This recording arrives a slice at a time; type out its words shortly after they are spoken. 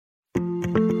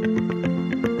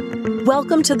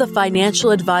Welcome to the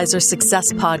Financial Advisor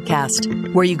Success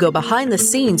Podcast, where you go behind the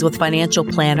scenes with financial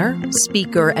planner,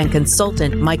 speaker, and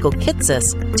consultant Michael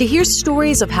Kitces to hear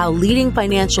stories of how leading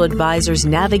financial advisors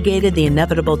navigated the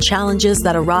inevitable challenges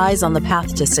that arise on the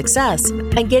path to success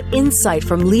and get insight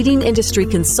from leading industry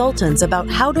consultants about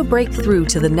how to break through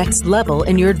to the next level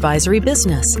in your advisory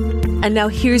business. And now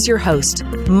here's your host,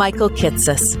 Michael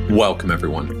Kitces. Welcome,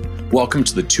 everyone. Welcome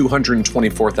to the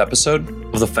 224th episode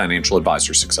of the Financial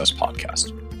Advisor Success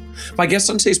Podcast. My guest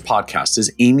on today's podcast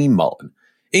is Amy Mullen.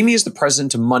 Amy is the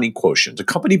president of Money Quotient, a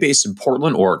company based in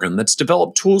Portland, Oregon that's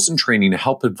developed tools and training to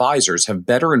help advisors have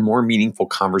better and more meaningful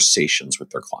conversations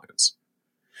with their clients.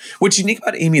 What's unique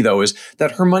about Amy, though, is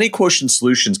that her Money Quotient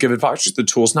solutions give advisors the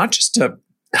tools not just to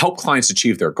help clients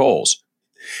achieve their goals,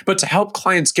 but to help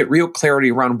clients get real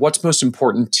clarity around what's most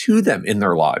important to them in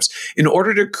their lives in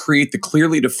order to create the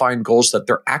clearly defined goals that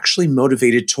they're actually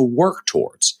motivated to work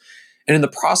towards. And in the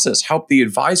process, help the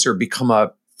advisor become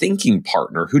a thinking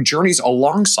partner who journeys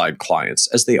alongside clients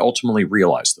as they ultimately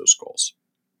realize those goals.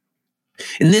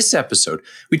 In this episode,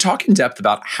 we talk in depth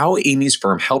about how Amy's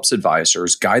firm helps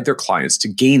advisors guide their clients to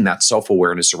gain that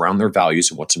self-awareness around their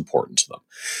values and what's important to them.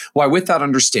 Why with that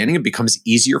understanding, it becomes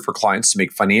easier for clients to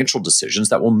make financial decisions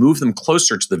that will move them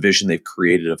closer to the vision they've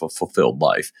created of a fulfilled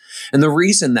life. And the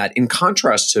reason that, in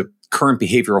contrast to current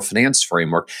behavioral finance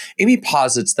framework, Amy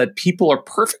posits that people are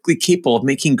perfectly capable of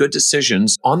making good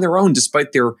decisions on their own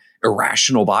despite their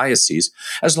irrational biases,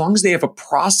 as long as they have a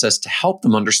process to help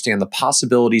them understand the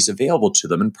possibilities available to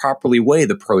them and properly weigh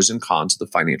the pros and cons of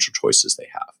the financial choices they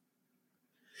have.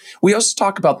 We also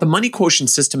talk about the Money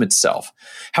Quotient system itself,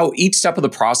 how each step of the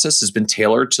process has been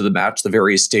tailored to match the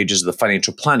various stages of the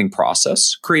financial planning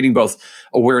process, creating both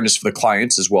awareness for the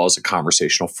clients as well as a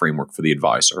conversational framework for the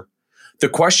advisor. The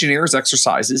questionnaires,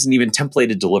 exercises, and even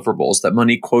templated deliverables that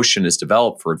Money Quotient has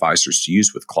developed for advisors to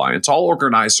use with clients, all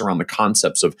organized around the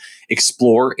concepts of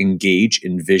explore, engage,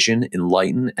 envision,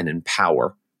 enlighten, and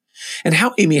empower. And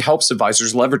how Amy helps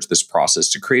advisors leverage this process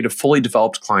to create a fully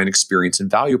developed client experience and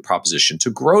value proposition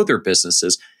to grow their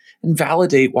businesses and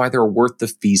validate why they're worth the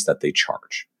fees that they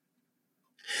charge.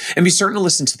 And be certain to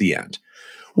listen to the end,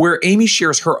 where Amy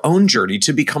shares her own journey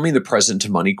to becoming the president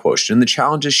of Money Quotient and the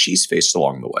challenges she's faced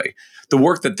along the way, the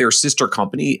work that their sister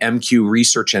company, MQ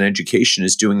Research and Education,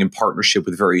 is doing in partnership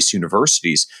with various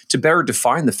universities to better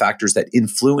define the factors that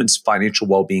influence financial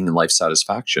well-being and life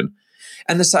satisfaction,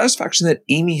 and the satisfaction that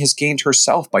Amy has gained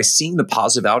herself by seeing the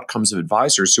positive outcomes of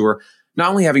advisors who are not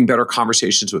only having better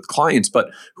conversations with clients, but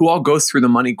who all go through the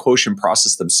Money Quotient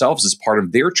process themselves as part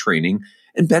of their training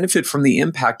and benefit from the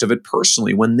impact of it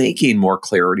personally when they gain more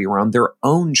clarity around their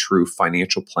own true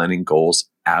financial planning goals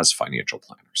as financial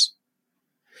planners.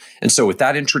 And so with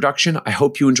that introduction, I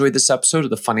hope you enjoyed this episode of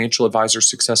the Financial Advisor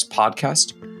Success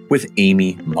Podcast with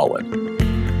Amy Mullen.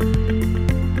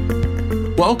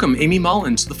 Welcome, Amy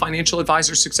Mullen, to the Financial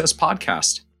Advisor Success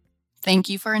Podcast. Thank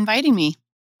you for inviting me.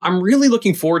 I'm really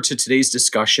looking forward to today's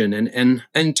discussion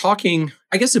and talking,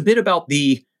 I guess, a bit about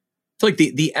the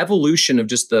evolution of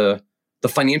just the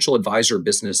financial advisor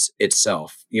business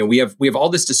itself. You know, we have all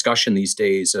this discussion these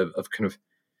days of kind of,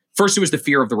 first it was the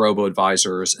fear of the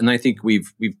robo-advisors, and I think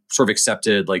we've sort of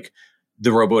accepted like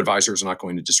the robo-advisors are not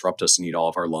going to disrupt us and eat all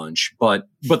of our lunch. But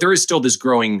there is still this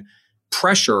growing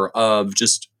pressure of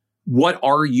just what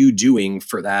are you doing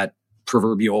for that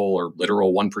proverbial or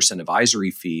literal 1% advisory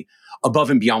fee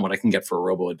above and beyond what I can get for a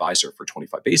robo-advisor for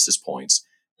 25 basis points.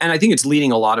 And I think it's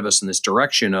leading a lot of us in this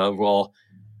direction of, well,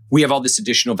 we have all this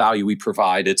additional value we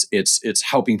provide. It's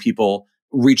helping people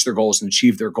reach their goals and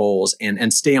achieve their goals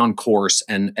and stay on course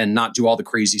and not do all the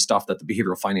crazy stuff that the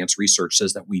behavioral finance research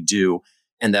says that we do.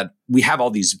 And that we have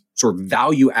all these sort of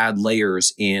value add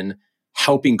layers in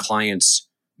helping clients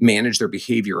manage their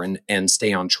behavior and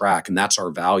stay on track. And that's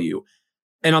our value.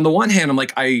 And on the one hand, I'm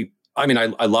like, I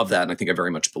love that. And I think I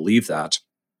very much believe that.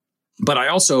 But I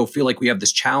also feel like we have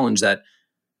this challenge that,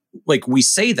 like, we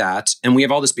say that, and we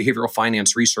have all this behavioral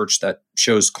finance research that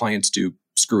shows clients do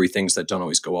screwy things that don't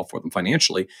always go well for them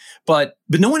financially, but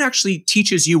no one actually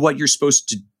teaches you what you're supposed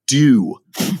to do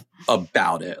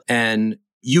about it. And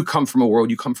you come from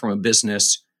a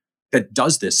business that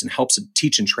does this and helps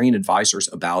teach and train advisors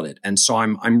about it. And so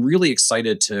I'm really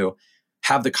excited to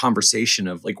have the conversation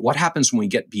of like, what happens when we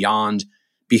get beyond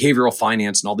behavioral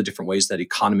finance and all the different ways that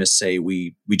economists say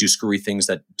we do screwy things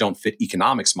that don't fit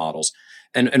economics models.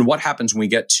 And what happens when we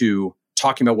get to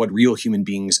talking about what real human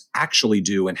beings actually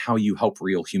do and how you help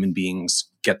real human beings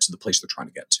get to the place they're trying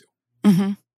to get to.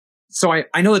 Mm-hmm. So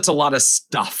I know it's a lot of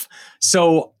stuff.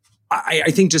 So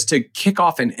I think just to kick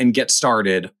off and get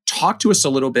started, talk to us a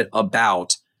little bit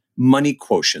about Money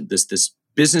Quotient, this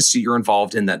business that you're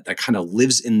involved in that kind of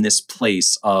lives in this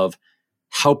place of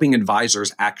helping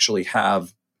advisors actually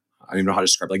have, I don't even know how to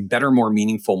describe, like better, more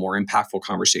meaningful, more impactful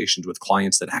conversations with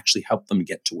clients that actually help them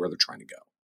get to where they're trying to go?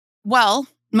 Well,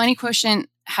 Money Quotient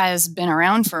has been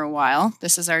around for a while.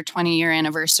 This is our 20-year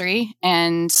anniversary.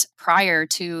 And prior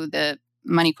to the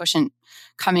Money Quotient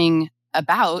coming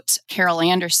about, Carol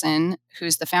Anderson,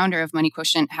 who's the founder of Money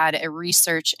Quotient, had a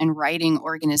research and writing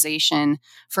organization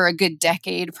for a good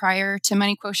decade prior to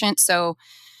Money Quotient. So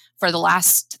for the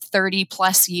last 30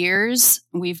 plus years,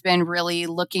 we've been really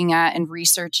looking at and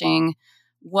researching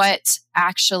what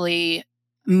actually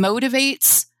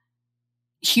motivates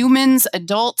humans,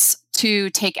 adults,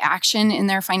 to take action in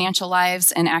their financial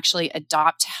lives and actually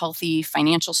adopt healthy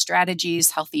financial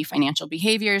strategies, healthy financial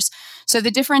behaviors. So the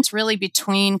difference really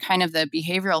between kind of the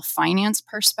behavioral finance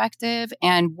perspective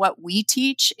and what we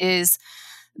teach is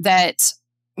that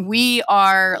we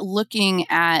are looking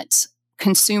at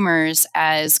consumers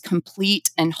as complete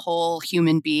and whole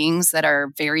human beings that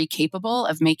are very capable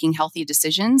of making healthy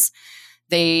decisions.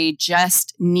 They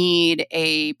just need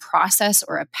a process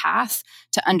or a path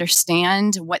to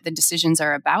understand what the decisions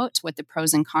are about, what the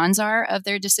pros and cons are of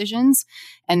their decisions,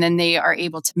 and then they are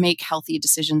able to make healthy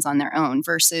decisions on their own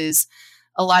versus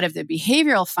a lot of the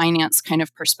behavioral finance kind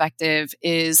of perspective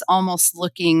is almost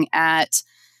looking at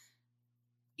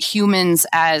humans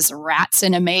as rats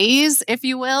in a maze, if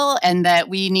you will, and that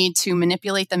we need to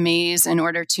manipulate the maze in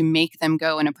order to make them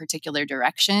go in a particular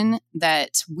direction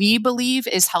that we believe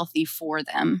is healthy for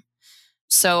them.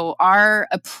 So our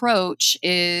approach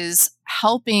is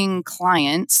helping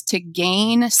clients to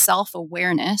gain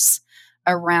self-awareness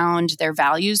around their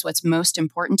values, what's most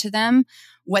important to them,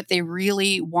 what they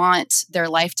really want their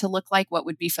life to look like, what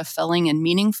would be fulfilling and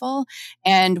meaningful.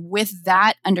 And with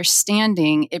that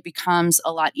understanding, it becomes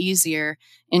a lot easier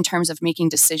in terms of making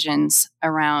decisions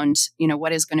around,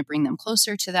 what is going to bring them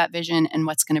closer to that vision and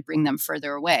what's going to bring them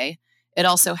further away. It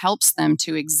also helps them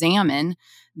to examine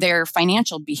their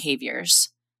financial behaviors.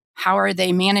 How are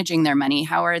they managing their money?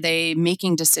 How are they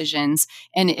making decisions?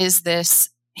 And is this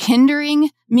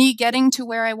hindering me getting to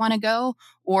where I want to go?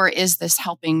 Or is this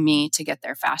helping me to get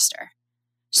there faster?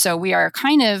 So we are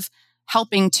kind of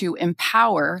helping to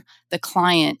empower the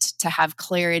client to have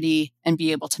clarity and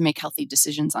be able to make healthy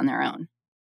decisions on their own.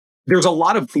 There's a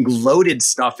lot of loaded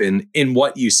stuff in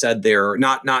what you said there.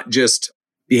 Not just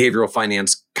behavioral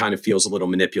finance kind of feels a little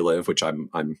manipulative, which I'm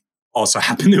also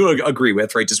happen to agree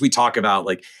with, right? Just we talk about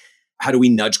like, how do we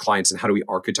nudge clients and how do we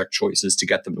architect choices to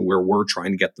get them to where we're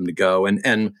trying to get them to go?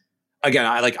 And again,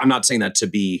 I'm not saying that to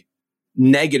be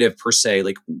negative per se.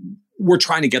 Like we're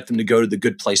trying to get them to go to the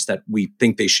good place that we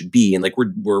think they should be, and like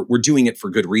we're doing it for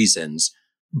good reasons.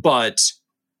 But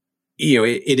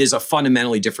it is a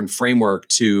fundamentally different framework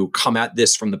to come at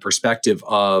this from the perspective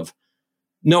of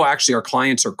no, actually, our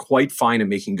clients are quite fine at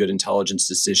making good intelligence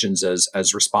decisions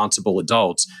as responsible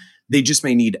adults. They just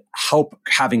may need help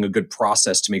having a good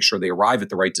process to make sure they arrive at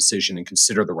the right decision and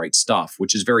consider the right stuff,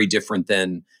 which is very different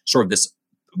than sort of this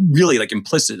really like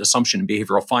implicit assumption in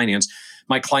behavioral finance.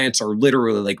 My clients are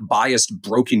literally like biased,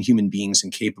 broken human beings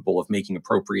incapable of making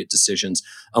appropriate decisions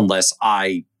unless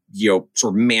I,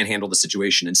 sort of manhandle the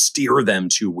situation and steer them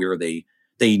to where they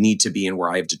need to be and where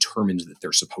I have determined that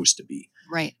they're supposed to be.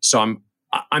 Right. So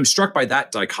I'm struck by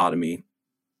that dichotomy.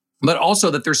 But also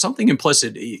that there's something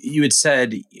implicit. You had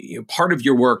said part of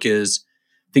your work is,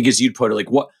 I think as you'd put it,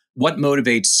 like what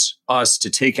motivates us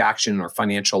to take action in our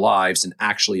financial lives and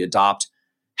actually adopt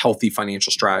healthy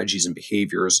financial strategies and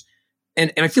behaviors.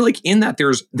 And I feel like in that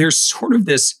there's sort of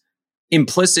this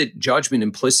implicit judgment,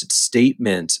 implicit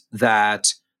statement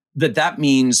that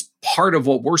means part of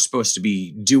what we're supposed to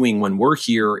be doing when we're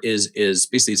here is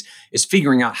basically is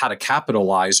figuring out how to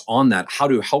capitalize on that, how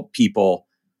to help people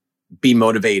be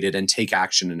motivated and take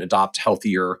action and adopt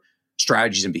healthier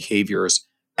strategies and behaviors.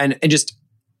 And just,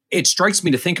 it strikes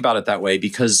me to think about it that way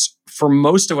because for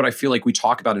most of what I feel like we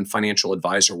talk about in financial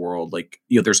advisor world, like,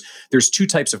 there's two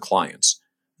types of clients.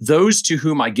 Those to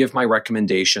whom I give my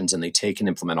recommendations and they take and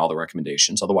implement all the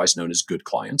recommendations, otherwise known as good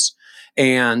clients.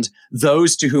 And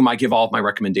those to whom I give all of my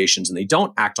recommendations and they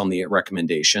don't act on the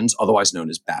recommendations, otherwise known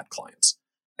as bad clients.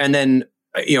 And then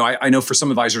I know for some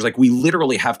advisors, like we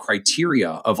literally have criteria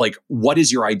of like, what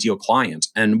is your ideal client?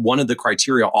 And one of the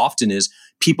criteria often is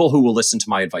people who will listen to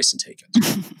my advice and take it.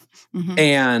 Mm-hmm.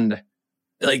 And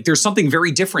like, there's something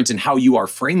very different in how you are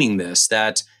framing this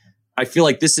that I feel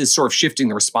like this is sort of shifting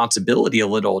the responsibility a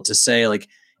little to say, like,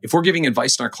 if we're giving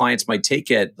advice and our clients might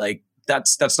take it, like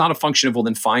that's not a function of, well,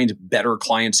 then find better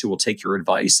clients who will take your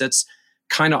advice. That's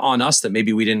kind of on us that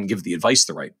maybe we didn't give the advice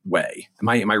the right way.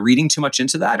 Am I reading too much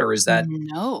into that, or is that?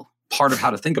 No, part of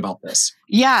how to think about this.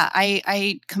 Yeah,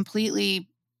 I completely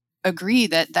agree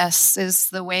that this is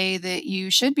the way that you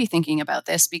should be thinking about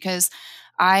this, because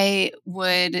I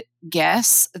would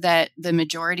guess that the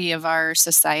majority of our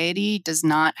society does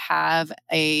not have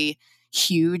a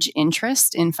huge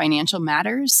interest in financial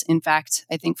matters. In fact,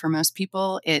 I think for most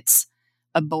people, it's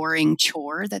a boring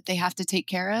chore that they have to take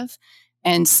care of.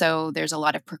 And so there's a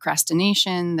lot of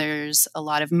procrastination. There's a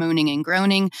lot of moaning and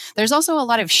groaning. There's also a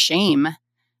lot of shame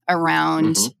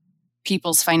around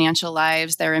people's financial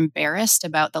lives. They're embarrassed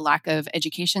about the lack of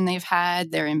education they've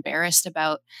had. They're embarrassed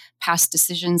about past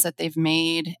decisions that they've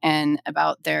made and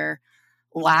about their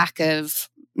lack of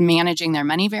managing their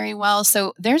money very well.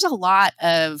 So there's a lot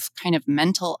of kind of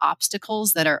mental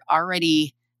obstacles that are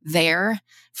already there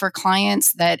for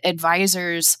clients that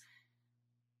advisors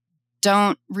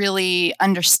don't really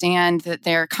understand that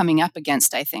they're coming up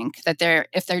against. I think that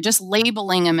if they're just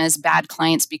labeling them as bad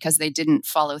clients because they didn't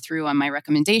follow through on my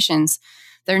recommendations,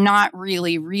 they're not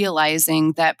really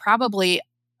realizing that probably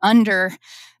under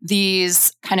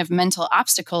these kind of mental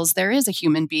obstacles, there is a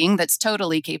human being that's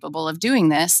totally capable of doing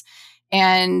this.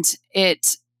 And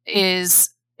it is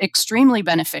extremely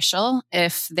beneficial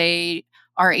if they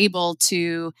are able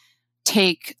to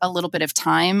take a little bit of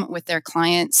time with their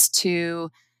clients to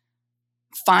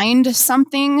find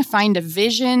something, find a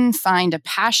vision, find a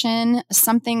passion,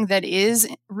 something that is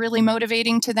really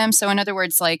motivating to them. So in other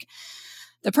words, like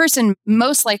the person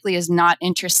most likely is not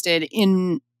interested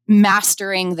in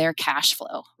mastering their cash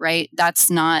flow, right?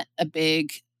 That's not a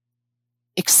big,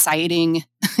 exciting,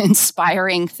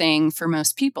 inspiring thing for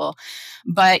most people.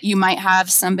 But you might have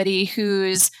somebody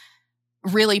who's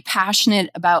really passionate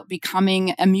about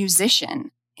becoming a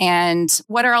musician. And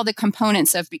what are all the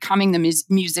components of becoming the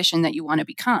musician that you want to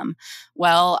become?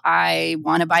 Well, I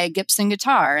want to buy a Gibson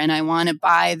guitar, and I want to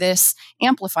buy this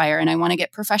amplifier, and I want to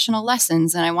get professional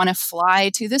lessons, and I want to fly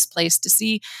to this place to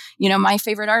see, my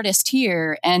favorite artist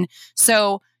here. And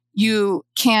so you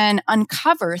can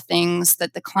uncover things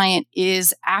that the client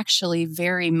is actually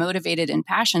very motivated and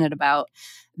passionate about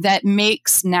that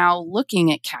makes now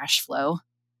looking at cash flow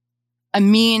a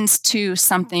means to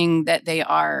something that they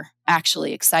are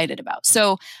actually excited about.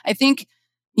 So I think,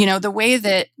 the way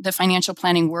that the financial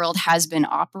planning world has been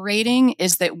operating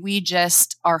is that we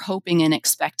just are hoping and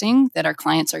expecting that our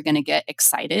clients are going to get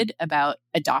excited about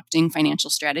adopting financial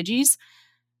strategies.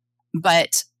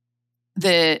 But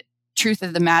the truth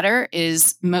of the matter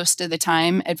is most of the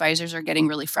time advisors are getting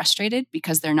really frustrated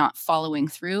because they're not following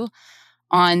through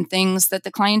on things that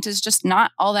the client is just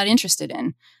not all that interested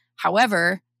in.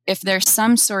 However, if there's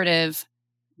some sort of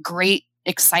great,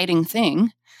 exciting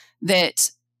thing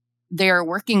that they're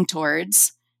working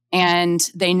towards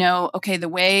and they know, okay, the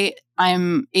way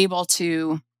I'm able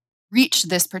to reach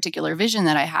this particular vision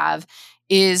that I have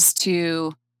is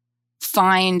to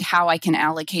find how I can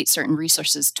allocate certain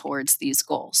resources towards these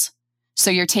goals.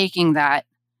 So you're taking that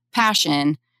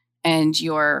passion and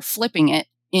you're flipping it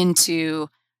into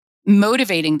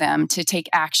motivating them to take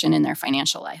action in their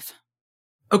financial life.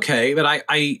 Okay, but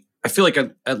I feel like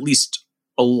at least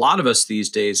a lot of us these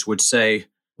days would say,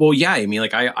 well, yeah, Amy,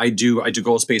 like I do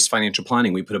goals-based financial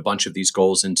planning. We put a bunch of these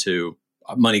goals into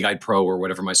Money Guide Pro or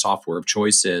whatever my software of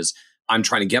choice is. I'm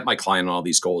trying to get my client on all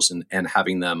these goals and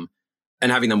having them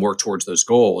work towards those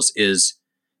goals. Is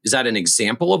that an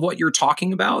example of what you're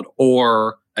talking about,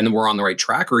 and then we're on the right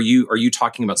track, or are you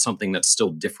talking about something that's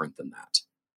still different than that?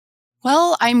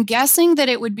 Well, I'm guessing that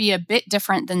it would be a bit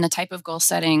different than the type of goal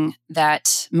setting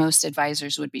that most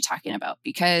advisors would be talking about,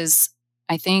 because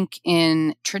I think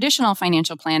in traditional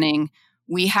financial planning,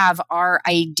 we have our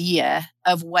idea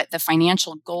of what the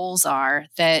financial goals are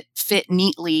that fit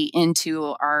neatly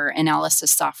into our analysis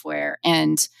software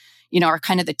and, are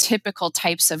kind of the typical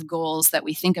types of goals that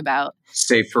we think about.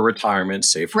 Save for retirement,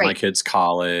 save for my kids'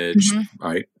 college,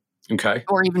 right? Okay.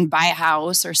 Or even buy a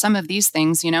house or some of these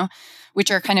things,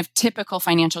 which are kind of typical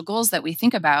financial goals that we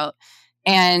think about.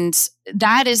 And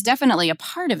that is definitely a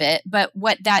part of it. But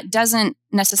what that doesn't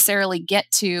necessarily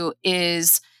get to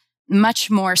is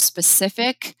much more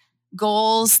specific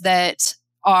goals that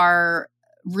are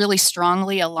really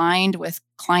strongly aligned with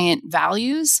client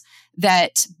values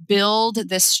that build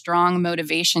this strong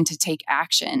motivation to take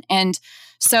action. And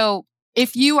so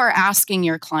if you are asking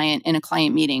your client in a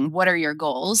client meeting, what are your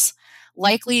goals?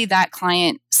 Likely that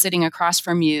client sitting across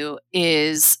from you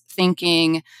is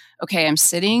thinking, okay, I'm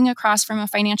sitting across from a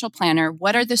financial planner.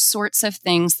 What are the sorts of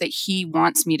things that he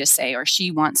wants me to say or she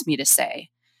wants me to say?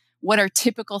 What are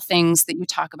typical things that you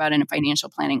talk about in a financial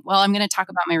planning? Well, I'm going to talk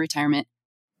about my retirement.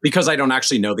 Because I don't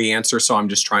actually know the answer, so I'm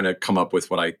just trying to come up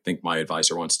with what I think my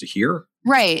advisor wants to hear.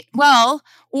 Right. Well,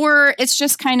 or it's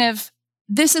just kind of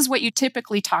this is what you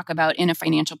typically talk about in a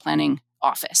financial planning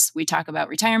office. We talk about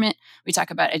retirement, we talk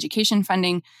about education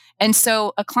funding. And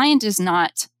so a client is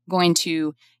not going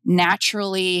to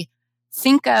naturally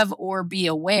think of or be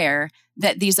aware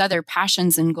that these other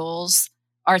passions and goals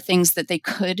are things that they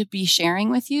could be sharing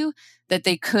with you, that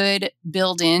they could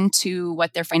build into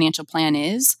what their financial plan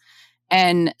is.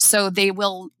 And so they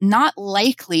will not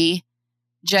likely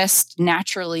just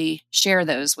naturally share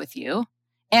those with you.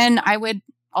 And I would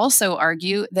also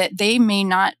argue that they may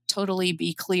not totally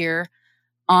be clear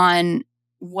on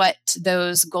what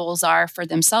those goals are for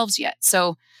themselves yet.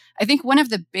 So I think one of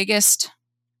the biggest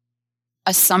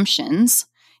assumptions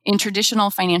in traditional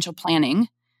financial planning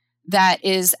that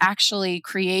is actually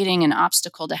creating an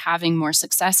obstacle to having more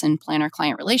success in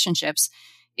planner-client relationships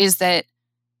is that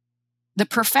the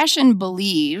profession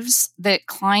believes that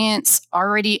clients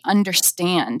already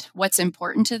understand what's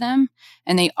important to them,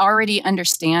 and they already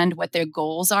understand what their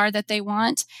goals are that they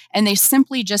want, and they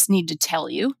simply just need to tell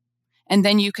you, and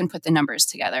then you can put the numbers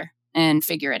together and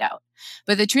figure it out.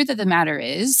 But the truth of the matter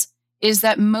is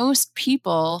that most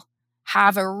people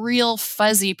have a real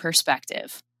fuzzy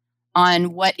perspective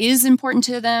on what is important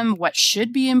to them, what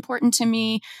should be important to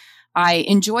me. I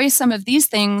enjoy some of these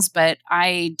things, but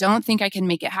I don't think I can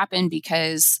make it happen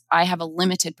because I have a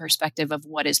limited perspective of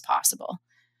what is possible.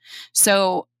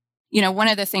 So, one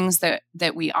of the things that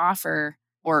we offer,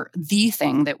 or the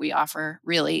thing that we offer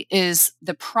really, is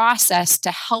the process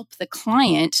to help the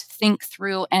client think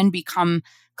through and become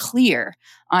clear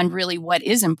on really what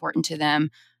is important to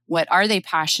them. What are they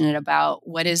passionate about?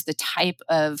 What is the type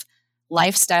of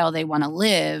lifestyle they want to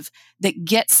live that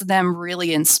gets them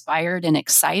really inspired and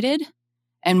excited?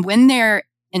 And when they're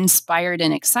inspired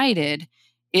and excited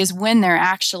is when they're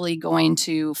actually going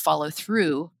to follow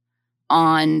through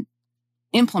on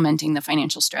implementing the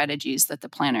financial strategies that the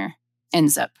planner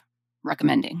ends up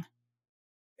recommending.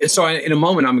 So in a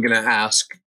moment, I'm going to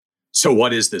ask, so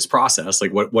what is this process?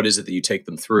 Like, what is it that you take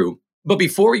them through? But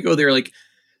before we go there, like,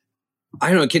 I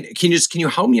don't know, can you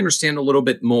help me understand a little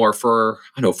bit more for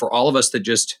all of us that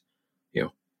just,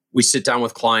 we sit down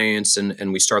with clients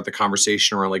and we start the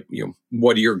conversation around like,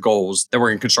 what are your goals that we're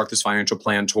going to construct this financial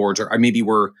plan towards? Or maybe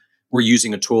we're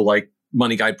using a tool like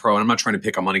Money Guide Pro, and I'm not trying to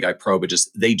pick on Money Guide Pro, but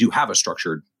just they do have a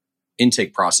structured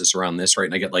intake process around this, right?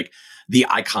 And I get like the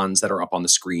icons that are up on the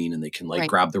screen, and they can like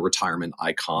grab the retirement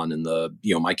icon and the,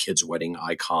 my kid's wedding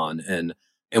icon, and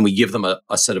we give them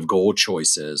a set of goal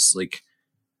choices. Like,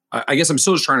 I guess I'm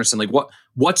still just trying to understand like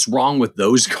what's wrong with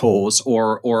those goals,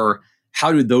 or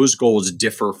how do those goals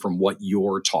differ from what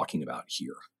you're talking about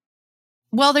here?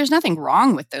 Well, there's nothing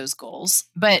wrong with those goals,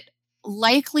 but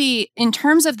likely in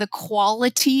terms of the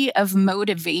quality of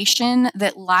motivation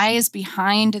that lies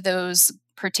behind those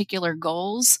particular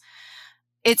goals,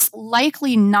 it's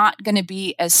likely not going to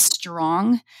be as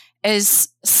strong as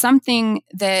something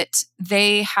that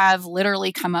they have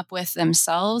literally come up with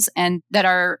themselves and that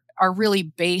are really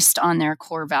based on their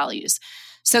core values.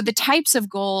 So the types of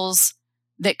goals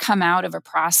that come out of a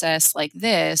process like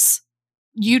this,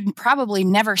 you'd probably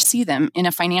never see them in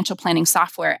a financial planning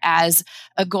software as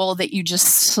a goal that you just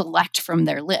select from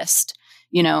their list.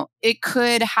 It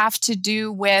could have to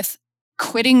do with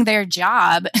quitting their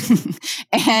job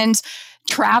and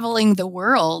traveling the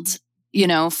world,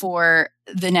 for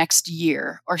the next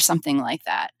year or something like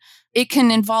that. It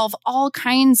can involve all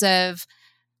kinds of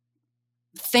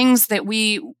things that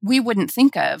we wouldn't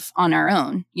think of on our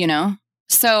own,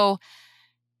 So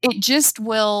it just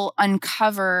will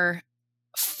uncover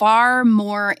far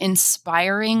more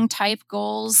inspiring type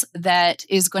goals that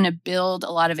is going to build a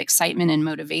lot of excitement and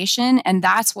motivation. And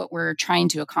that's what we're trying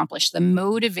to accomplish, the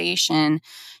motivation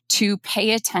to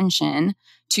pay attention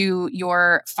to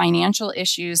your financial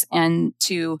issues and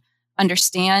to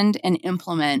understand and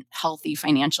implement healthy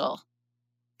financial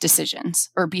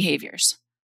decisions or behaviors.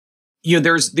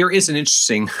 There is an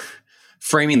interesting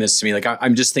framing this to me. Like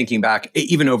I'm just thinking back,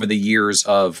 even over the years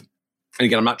of, and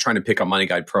again, I'm not trying to pick on Money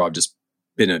Guide Pro. I've just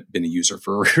been a user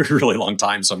for a really long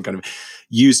time, so I'm kind of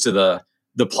used to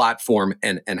the platform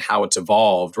and how it's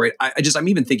evolved. Right? I'm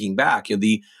even thinking back.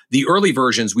 The early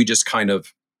versions, we just kind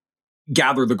of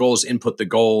gather the goals, input the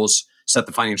goals, set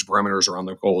the financial parameters around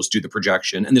the goals, do the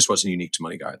projection. And this wasn't unique to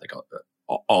Money Guide. Like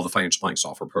all the financial planning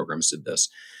software programs did this.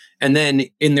 And then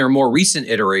in their more recent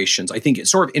iterations, I think it's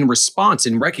sort of in response,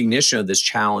 in recognition of this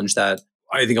challenge that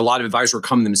I think a lot of advisors were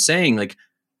coming to them saying like,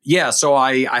 yeah, so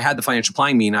I had the financial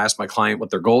planning meeting. I asked my client what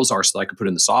their goals are so that I could put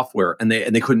in the software, and they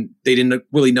didn't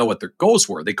really know what their goals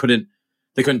were. They couldn't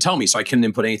They couldn't tell me, so I couldn't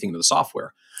input anything into the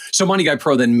software. So Money Guide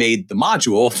Pro then made the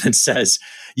module that says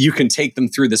you can take them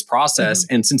through this process.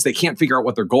 And since they can't figure out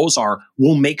what their goals are,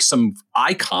 we'll make some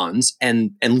icons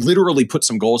and literally put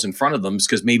some goals in front of them,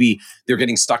 because maybe they're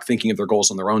getting stuck thinking of their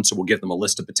goals on their own. So we'll give them a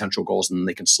list of potential goals and then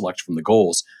they can select from the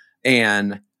goals.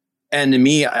 And to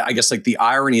me, I guess like the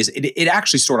irony is it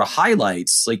actually sort of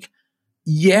highlights like,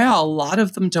 yeah, a lot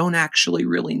of them don't actually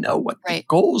really know what the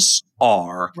goals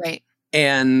are. Right.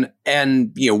 And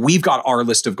we've got our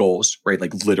list of goals, right?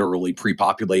 Like literally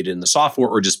pre-populated in the software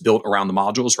or just built around the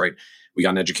modules, right? We got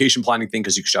an education planning thing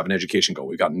because you should have an education goal.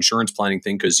 We've got an insurance planning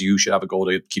thing because you should have a goal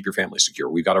to keep your family secure.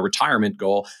 We've got a retirement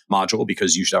goal module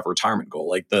because you should have a retirement goal.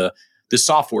 Like the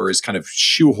software is kind of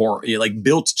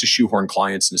built to shoehorn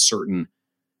clients into certain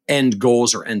end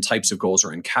goals or end types of goals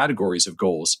or end categories of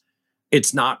goals.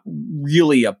 It's not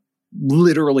really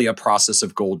literally a process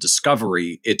of goal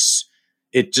discovery. It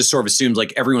just sort of assumes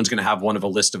like everyone's going to have one of a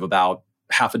list of about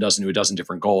half a dozen to a dozen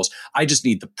different goals. I just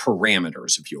need the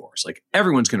parameters of yours. Like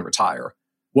everyone's going to retire.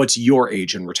 What's your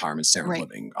age in retirement standard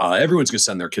living? Everyone's going to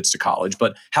send their kids to college,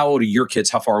 but how old are your kids?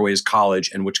 How far away is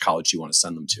college? And which college do you want to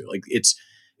send them to? Like it's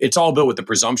all built with the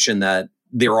presumption that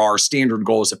there are standard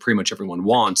goals that pretty much everyone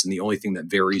wants. And the only thing that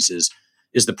varies is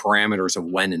the parameters of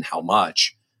when and how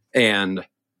much. And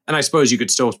I suppose you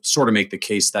could still sort of make the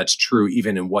case that's true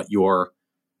even in what you're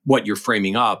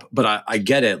framing up. But I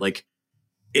get it. Like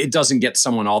it doesn't get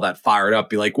someone all that fired up.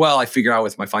 Be like, well, I figured out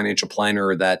with my financial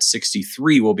planner that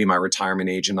 63 will be my retirement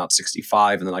age and not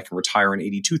 65. And then I can retire on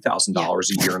 $82,000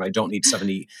 a year. And I don't need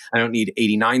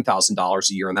 $89,000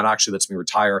 a year. And that actually lets me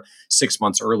retire 6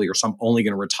 months earlier. So I'm only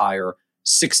going to retire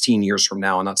 16 years from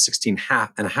now and not 16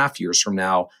 and a half years from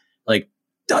now. Like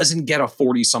doesn't get a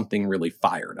 40 something really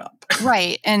fired up.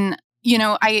 Right. And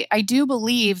I do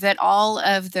believe that all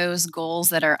of those goals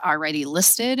that are already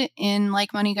listed in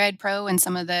like Money Guide Pro and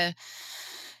some of the,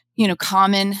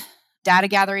 common data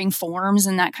gathering forms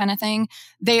and that kind of thing,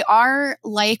 they are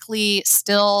likely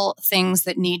still things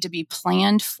that need to be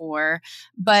planned for.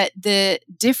 But the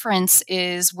difference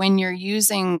is when you're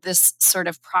using this sort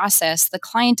of process, the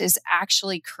client is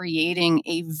actually creating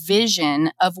a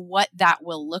vision of what that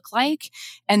will look like.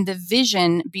 And the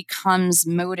vision becomes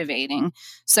motivating.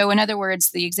 So in other words,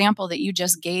 the example that you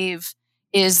just gave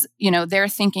is, they're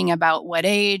thinking about what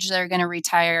age they're going to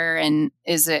retire and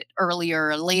is it earlier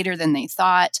or later than they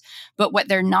thought. But what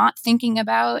they're not thinking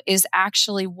about is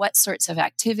actually what sorts of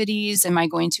activities am I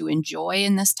going to enjoy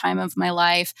in this time of my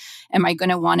life? Am I going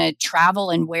to want to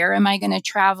travel and where am I going to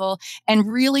travel? And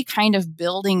really kind of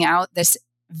building out this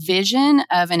vision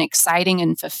of an exciting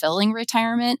and fulfilling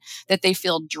retirement that they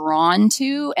feel drawn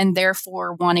to and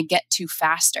therefore want to get to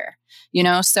faster.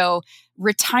 So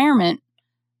retirement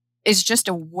is just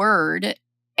a word.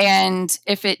 And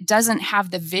if it doesn't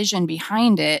have the vision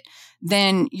behind it,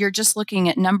 then you're just looking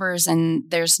at numbers and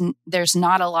there's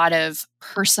not a lot of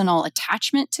personal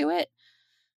attachment to it.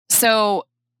 So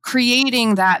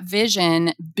creating that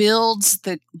vision builds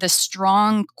the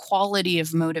strong quality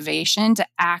of motivation to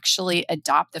actually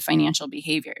adopt the financial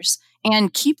behaviors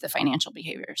and keep the financial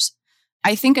behaviors.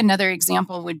 I think another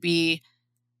example would be,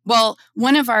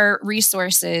 one of our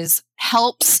resources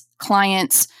helps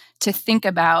clients to think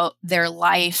about their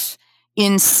life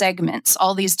in segments,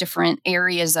 all these different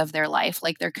areas of their life,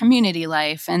 like their community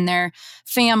life and their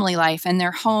family life and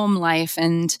their home life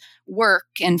and work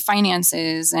and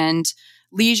finances and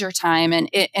leisure time. And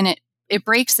it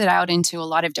breaks it out into a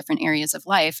lot of different areas of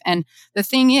life. And the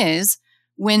thing is,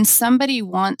 when somebody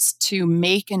wants to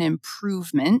make an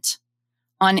improvement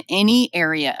on any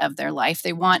area of their life,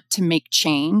 they want to make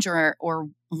change or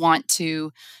want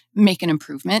to make an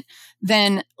improvement,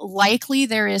 then likely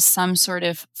there is some sort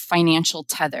of financial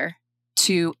tether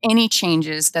to any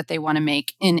changes that they want to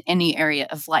make in any area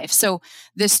of life. So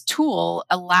this tool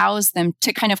allows them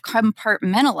to kind of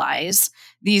compartmentalize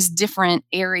these different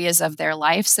areas of their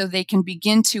life so they can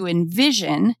begin to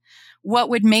envision what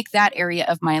would make that area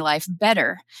of my life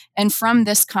better. And from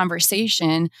this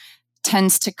conversation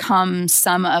tends to come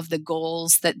some of the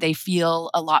goals that they feel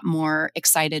a lot more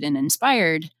excited and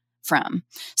inspired from.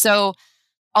 So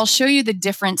I'll show you the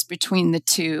difference between the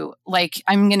two. Like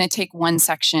I'm going to take one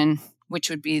section, which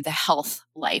would be the health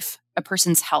life, a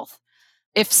person's health.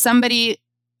 If somebody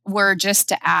were just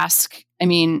to ask,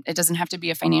 it doesn't have to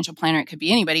be a financial planner, it could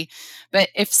be anybody, but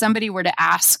if somebody were to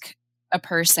ask a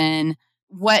person,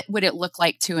 what would it look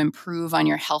like to improve on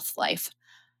your health life?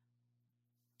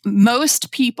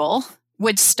 Most people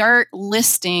would start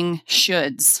listing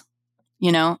shoulds.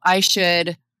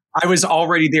 I was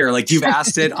already there. Like you've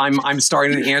asked it. I'm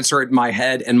starting to answer it in my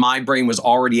head and my brain was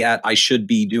already at, I should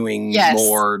be doing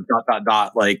more ...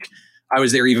 Like I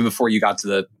was there even before you got to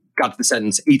the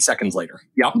sentence 8 seconds later.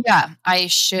 Yep. Yeah. I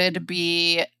should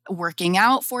be working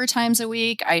out 4 times a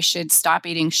week. I should stop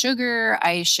eating sugar.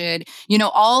 I should,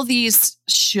 all these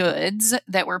shoulds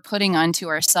that we're putting onto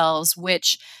ourselves,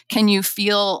 which can you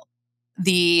feel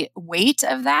the weight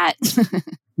of that?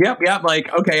 Yep.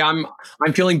 Like, okay, I'm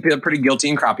feeling pretty guilty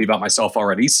and crappy about myself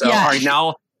already. So, Yeah. All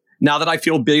right, now that I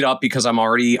feel beat up because I'm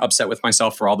already upset with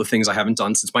myself for all the things I haven't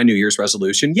done since my New Year's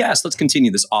resolution, yes, let's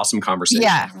continue this awesome conversation.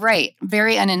 Yeah, right.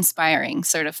 Very uninspiring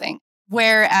sort of thing.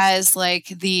 Whereas like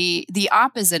the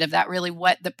opposite of that, really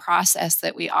what the process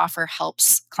that we offer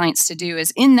helps clients to do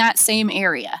is in that same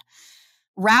area.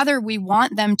 Rather, we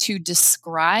want them to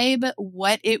describe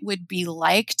what it would be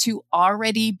like to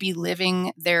already be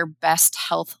living their best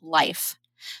health life.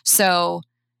 So,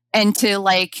 and to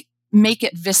like make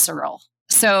it visceral.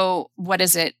 So what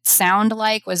does it sound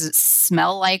like? What does it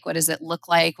smell like? What does it look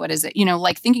like? What is it,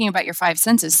 like thinking about your 5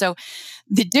 senses. So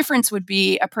the difference would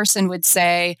be a person would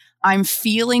say, I'm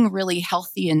feeling really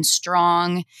healthy and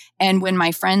strong. And when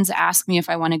my friends ask me if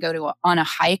I want to go on a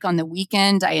hike on the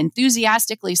weekend, I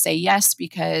enthusiastically say yes,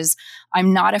 because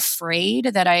I'm not afraid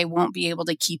that I won't be able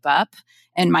to keep up.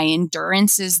 And my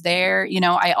endurance is there.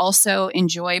 I also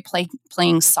enjoy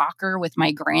playing soccer with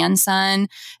my grandson,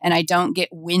 and I don't get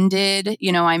winded.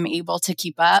 I'm able to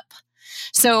keep up.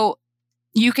 So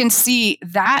you can see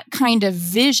that kind of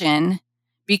vision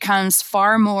becomes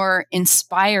far more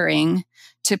inspiring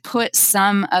to put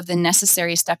some of the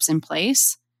necessary steps in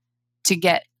place to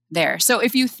get there. So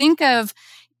if you think of,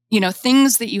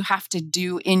 things that you have to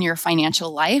do in your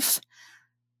financial life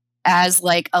as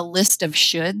like a list of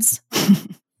shoulds,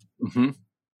 mm-hmm.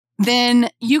 then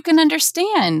you can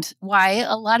understand why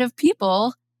a lot of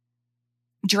people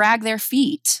drag their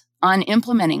feet on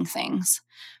implementing things.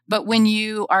 But when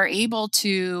you are able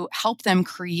to help them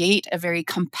create a very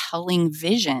compelling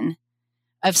vision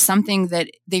of something that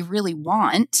they really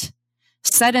want,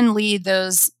 suddenly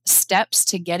those steps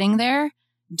to getting there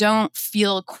don't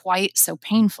feel quite so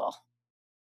painful.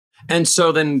 And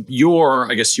so then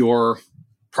your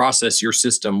process, your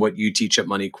system, what you teach at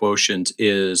Money Quotient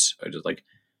is just like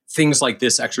things like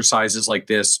this, exercises like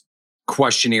this,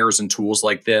 questionnaires and tools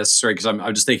like this, right? Because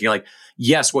I'm just thinking like,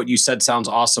 yes, what you said sounds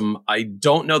awesome. I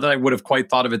don't know that I would have quite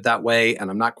thought of it that way. And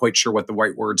I'm not quite sure what the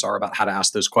right words are about how to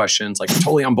ask those questions. Like, I'm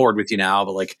totally on board with you now,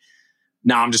 but like,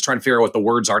 now I'm just trying to figure out what the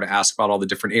words are to ask about all the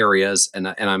different areas. And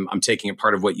I'm taking it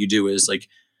part of what you do is like,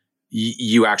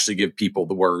 you actually give people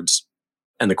the words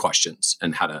and the questions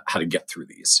and how to get through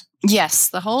these. Yes,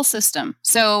 the whole system.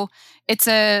 So it's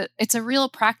a real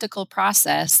practical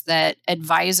process that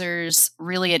advisors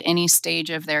really at any stage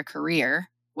of their career,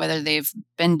 whether they've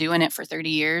been doing it for 30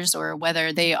 years or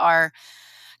whether they are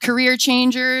career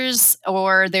changers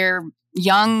or they're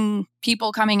young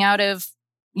people coming out of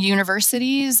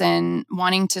universities and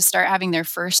wanting to start having their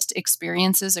first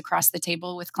experiences across the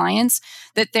table with clients,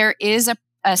 that there is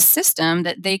a system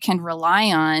that they can rely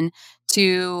on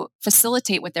to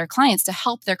facilitate with their clients, to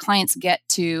help their clients get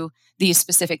to these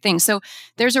specific things. So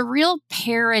there's a real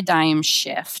paradigm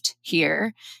shift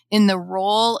here in the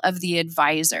role of the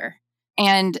advisor.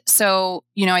 And so,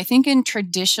 I think in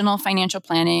traditional financial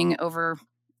planning over,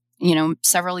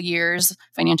 several years,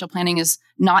 financial planning is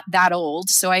not that old.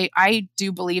 So I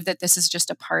do believe that this is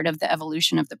just a part of the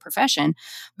evolution of the profession.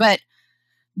 But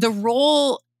the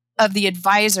role of the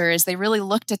advisor is they really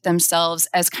looked at themselves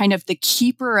as kind of the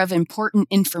keeper of important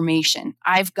information.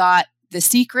 I've got the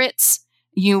secrets.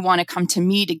 You want to come to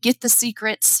me to get the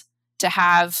secrets, to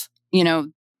have,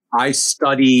 I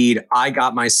studied, I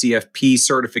got my CFP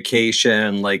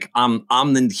certification. Like I'm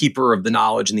the keeper of the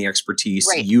knowledge and the expertise.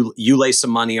 Right. You lay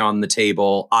some money on the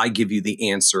table. I give you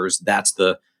the answers. That's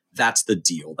the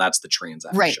deal. That's the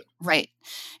transaction. Right.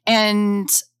 And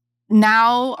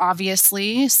now,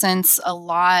 obviously, since a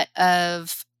lot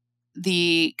of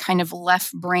the kind of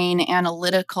left brain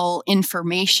analytical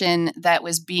information that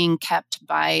was being kept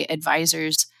by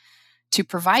advisors to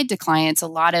provide to clients, a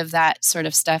lot of that sort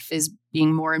of stuff is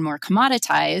being more and more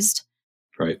commoditized.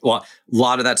 Right. Well, a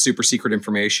lot of that super secret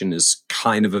information is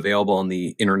kind of available on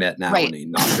the internet now in a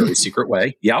not very secret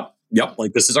way. Yep.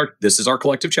 Like this is our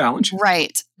collective challenge.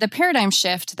 Right. The paradigm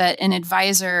shift that an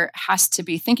advisor has to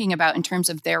be thinking about in terms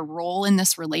of their role in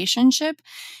this relationship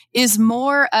is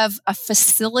more of a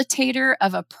facilitator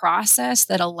of a process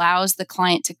that allows the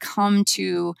client to come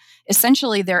to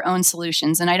essentially their own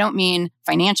solutions. And I don't mean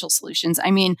financial solutions.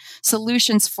 I mean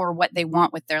solutions for what they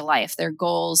want with their life, their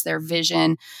goals, their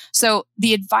vision. So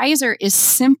the advisor is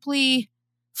simply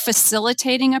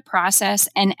facilitating a process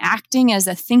and acting as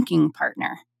a thinking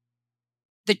partner.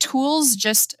 the tools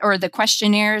or the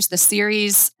questionnaires, the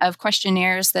series of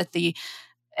questionnaires that the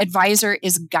advisor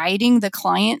is guiding the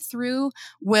client through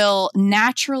will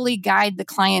naturally guide the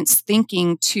client's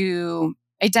thinking to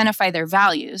identify their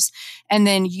values and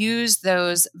then use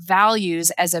those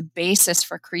values as a basis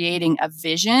for creating a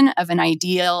vision of an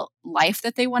ideal life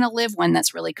that they want to live, one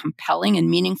that's really compelling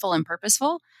and meaningful and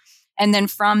purposeful. And then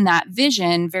from that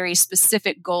vision, very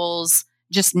specific goals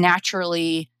just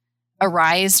naturally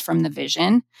arise from the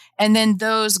vision. And then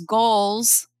those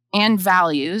goals and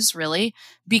values really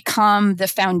become the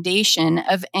foundation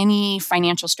of any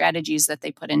financial strategies that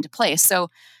they put into place. So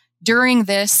during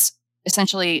this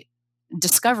essentially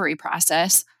discovery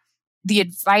process, the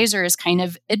advisor is kind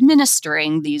of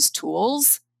administering these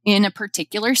tools in a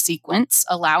particular sequence,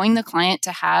 allowing the client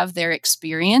to have their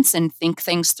experience and think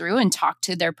things through and talk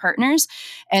to their partners.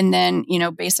 And then,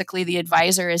 basically the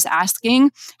advisor is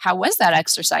asking, how was that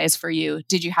exercise for you?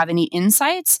 Did you have any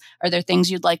insights? Are there things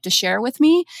you'd like to share with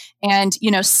me? And,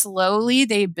 slowly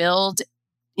they build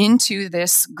into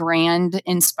this grand,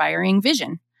 inspiring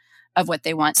vision of what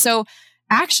they want. So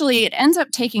actually, it ends up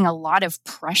taking a lot of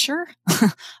pressure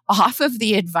off of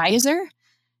the advisor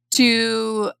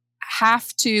to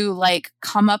have to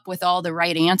come up with all the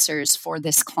right answers for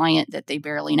this client that they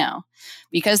barely know,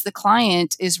 because the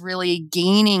client is really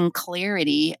gaining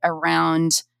clarity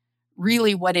around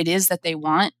really what it is that they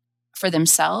want for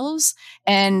themselves.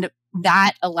 And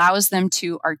that allows them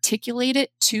to articulate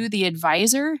it to the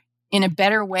advisor in a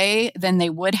better way than they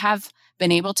would have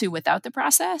been able to without the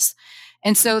process.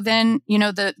 And so then,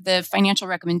 the financial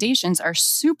recommendations are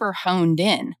super honed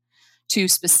in to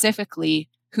specifically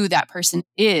who that person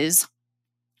is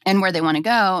and where they want to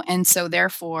go. And so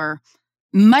therefore,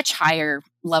 much higher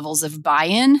levels of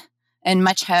buy-in and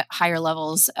much higher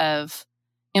levels of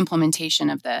implementation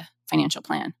of the financial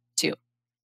plan too.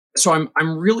 So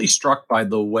I'm really struck by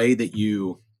the way that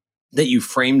you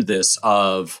framed this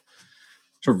of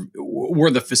sort of we're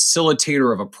the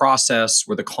facilitator of a process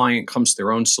where the client comes to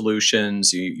their own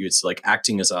solutions. It's like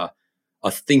acting as a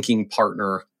thinking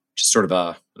partner, just sort of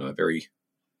a very,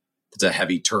 it's a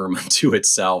heavy term unto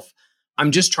itself.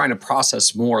 I'm just trying to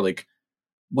process more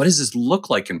what does this look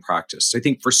like in practice? I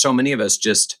think for so many of us,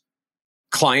 just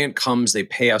client comes, they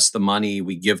pay us the money,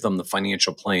 we give them the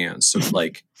financial plans. So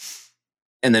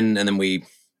and then we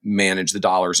manage the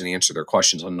dollars and answer their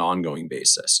questions on an ongoing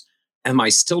basis. Am I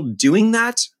still doing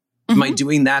that? Mm-hmm. Am I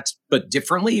doing that but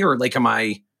differently? Or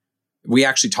we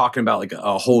actually talking about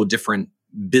a whole different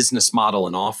business model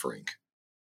and offering?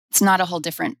 It's not a whole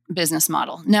different business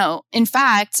model. No. In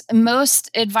fact, most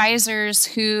advisors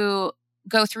who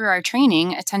go through our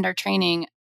training, attend our training,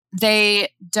 they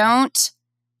don't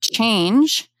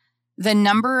change the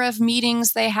number of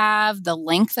meetings they have, the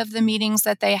length of the meetings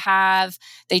that they have.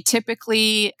 They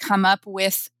typically come up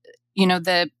with,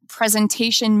 the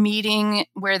presentation meeting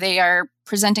where they are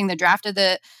presenting the draft of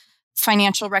the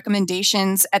financial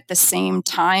recommendations at the same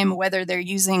time, whether they're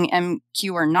using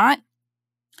MQ or not.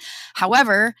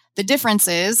 However, the difference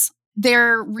is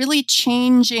they're really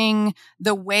changing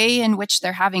the way in which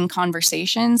they're having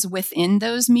conversations within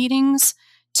those meetings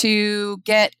to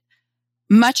get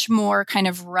much more kind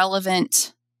of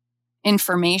relevant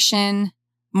information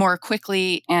more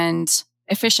quickly and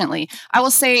efficiently. I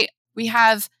will say we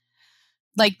have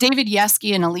David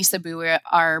Yeski and Elisa Bowie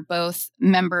are both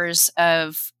members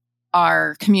of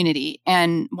our community.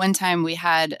 And one time we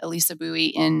had Elisa Bowie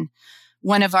in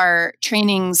one of our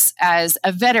trainings as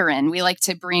a veteran. We like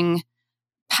to bring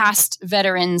past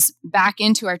veterans back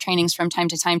into our trainings from time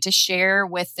to time to share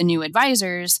with the new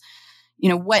advisors,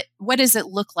 what does it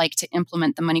look like to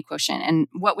implement the money quotient, and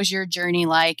what was your journey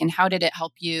like, and how did it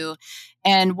help you?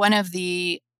 And one of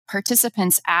the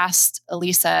participants asked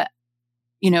Elisa,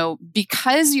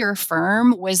 because your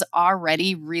firm was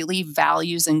already really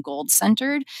values and gold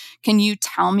centered, can you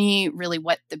tell me really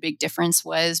what the big difference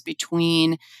was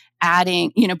between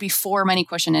adding, before money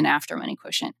quotient and after money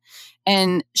quotient?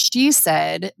 And she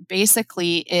said,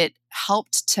 basically, it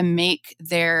helped to make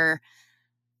their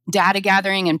data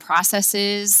gathering and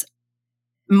processes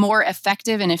more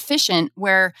effective and efficient,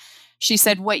 where she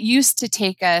said, what used to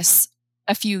take us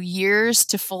a few years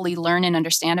to fully learn and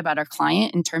understand about our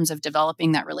client in terms of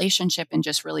developing that relationship and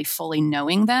just really fully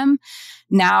knowing them,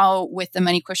 now with the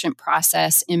money quotient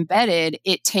process embedded,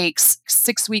 it takes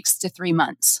 6 weeks to 3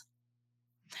 months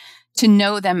to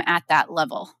know them at that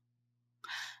level.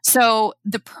 So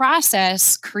the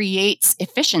process creates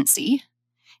efficiency,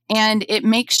 and it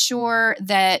makes sure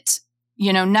that,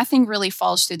 nothing really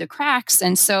falls through the cracks.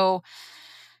 And so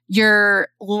you're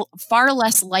far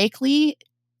less likely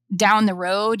down the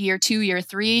road, year 2, year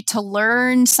 3, to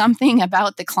learn something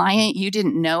about the client you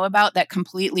didn't know about that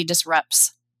completely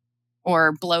disrupts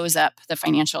or blows up the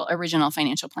original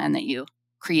financial plan that you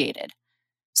created.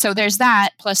 So there's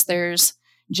that, plus there's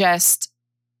just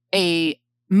a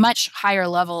much higher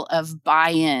level of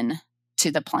buy-in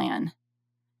to the plan.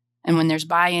 And when there's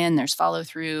buy-in, there's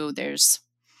follow-through, there's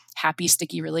happy,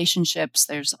 sticky relationships,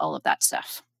 there's all of that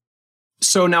stuff.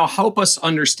 So now help us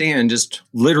understand just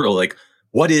literally, like,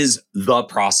 what is the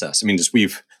process? I mean, just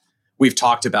we've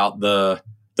talked about the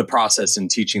process and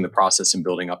teaching the process and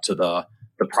building up to the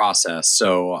process.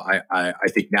 So I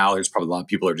think now there's probably a lot of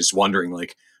people are just wondering,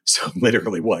 like, so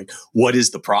literally what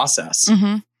is the process?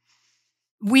 Mm-hmm.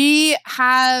 We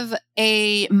have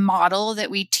a model that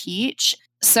we teach.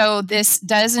 So this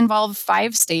does involve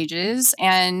 5 stages.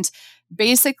 And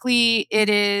basically it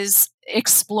is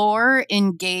explore,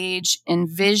 engage,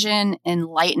 envision,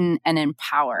 enlighten, and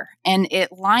empower. And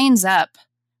it lines up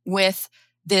with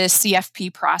the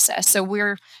CFP process. So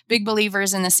we're big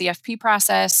believers in the CFP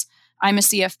process. I'm a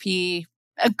CFP.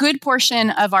 A good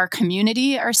portion of our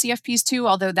community are CFPs too,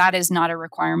 although that is not a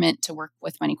requirement to work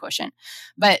with Money Quotient.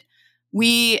 But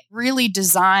we really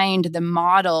designed the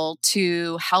model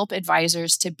to help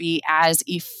advisors to be as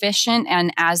efficient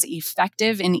and as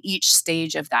effective in each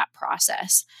stage of that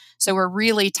process. So we're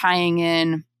really tying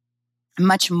in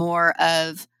much more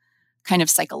of kind of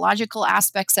psychological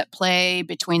aspects at play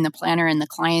between the planner and the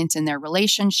client and their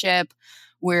relationship.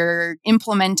 We're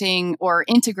implementing or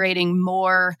integrating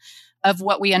more of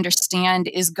what we understand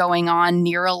is going on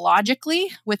neurologically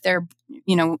with their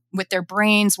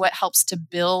brains, what helps to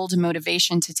build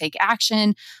motivation to take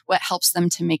action, what helps them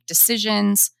to make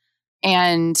decisions.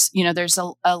 And, there's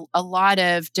a lot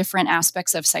of different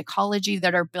aspects of psychology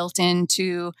that are built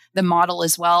into the model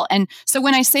as well. And so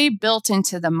when I say built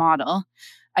into the model,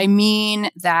 I mean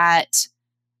that,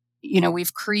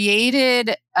 we've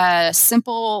created a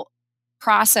simple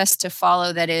process to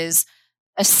follow that is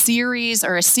a series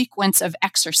or a sequence of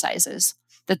exercises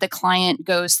that the client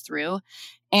goes through.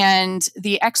 And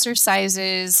the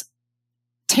exercises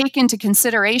take into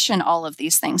consideration all of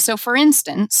these things. So for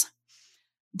instance,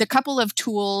 the couple of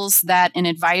tools that an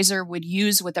advisor would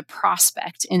use with a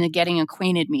prospect in a getting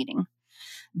acquainted meeting,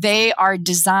 they are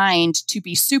designed to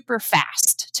be super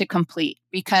fast to complete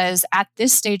because at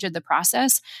this stage of the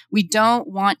process, we don't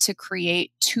want to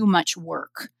create too much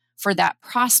work for that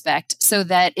prospect so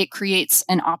that it creates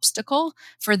an obstacle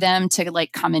for them to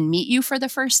come and meet you for the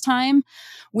first time.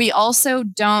 We also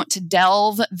don't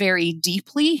delve very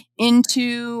deeply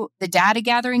into the data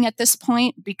gathering at this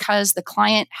point because the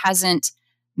client hasn't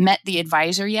met the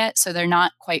advisor yet. So they're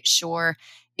not quite sure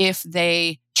if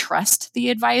they trust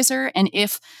the advisor. And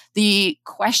if the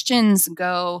questions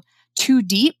go too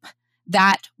deep,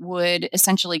 that would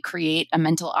essentially create a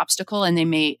mental obstacle and they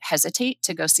may hesitate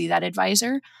to go see that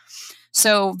advisor.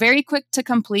 So very quick to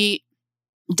complete,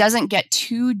 doesn't get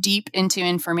too deep into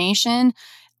information.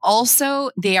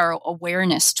 Also, they are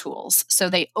awareness tools. So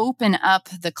they open up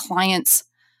the client's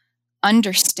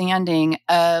understanding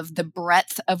of the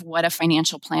breadth of what a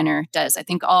financial planner does. I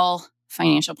think all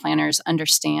financial planners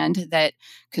understand that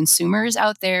consumers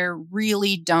out there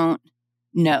really don't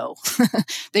know.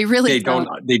 They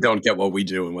don't get what we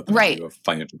do and what the value of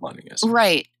financial planning is.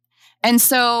 Right. And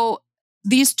so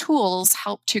these tools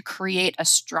help to create a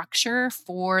structure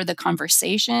for the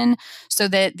conversation so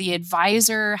that the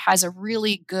advisor has a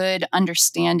really good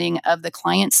understanding of the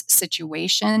client's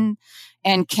situation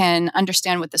and can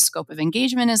understand what the scope of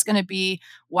engagement is going to be,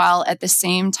 while at the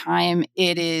same time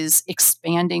it is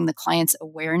expanding the client's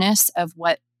awareness of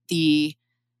what the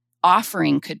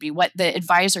offering could be, what the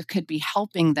advisor could be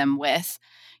helping them with.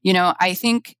 I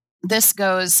think this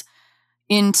goes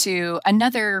into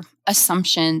another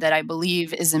assumption that I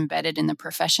believe is embedded in the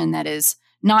profession that is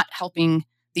not helping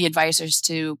the advisors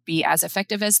to be as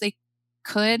effective as they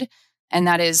could. And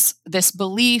that is this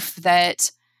belief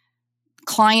that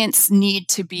clients need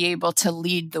to be able to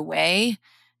lead the way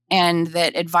and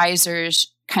that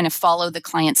advisors kind of follow the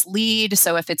client's lead.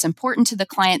 So if it's important to the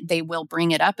client, they will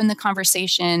bring it up in the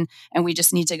conversation and we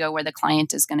just need to go where the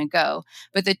client is going to go.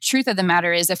 But the truth of the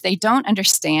matter is, if they don't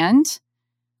understand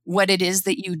what it is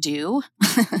that you do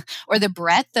or the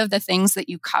breadth of the things that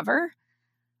you cover,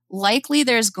 likely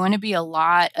there's going to be a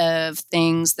lot of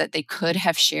things that they could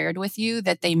have shared with you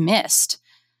that they missed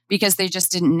because they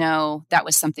just didn't know that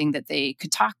was something that they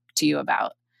could talk to you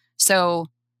about. So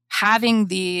having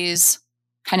these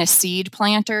kind of seed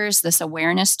planters, this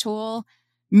awareness tool,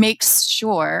 makes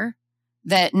sure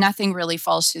that nothing really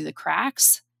falls through the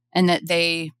cracks and that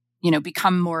they,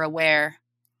 become more aware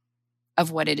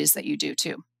of what it is that you do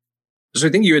too. So I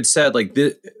think you had said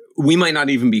we might not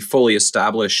even be fully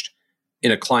established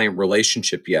in a client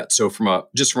relationship yet. So from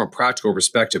a practical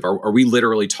perspective, are we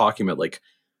literally talking about like,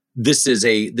 this is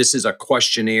a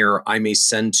questionnaire I may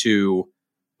send to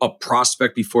a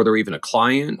prospect before they're even a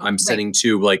client? I'm sending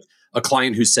to like a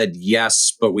client who said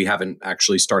yes, but we haven't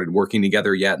actually started working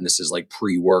together yet. And this is like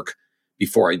pre-work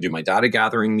before I do my data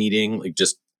gathering meeting. Like,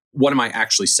 just what am I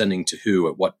actually sending to who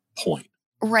at what point?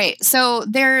 Right. So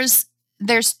there's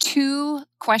 2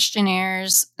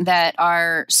 questionnaires that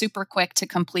are super quick to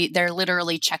complete. They're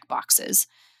literally check boxes.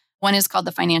 One is called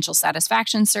the Financial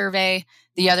Satisfaction Survey.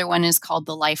 The other one is called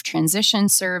the Life Transition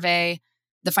Survey.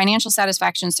 The Financial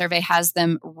Satisfaction Survey has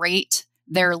them rate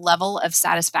their level of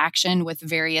satisfaction with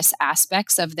various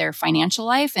aspects of their financial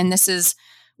life. And this is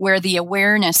where the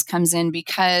awareness comes in,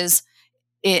 because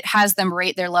it has them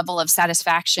rate their level of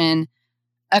satisfaction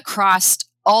across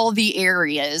all the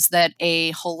areas that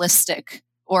a holistic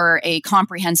or a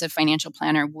comprehensive financial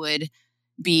planner would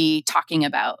be talking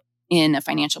about in a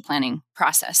financial planning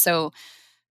process. So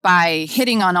by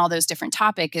hitting on all those different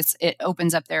topics, it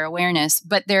opens up their awareness,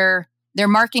 but they're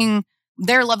marking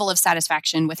their level of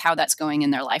satisfaction with how that's going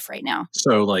in their life right now.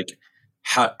 So like,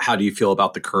 how do you feel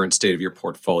about the current state of your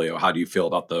portfolio? How do you feel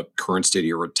about the current state of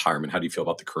your retirement? How do you feel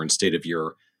about the current state of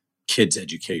your kids'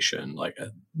 education? Like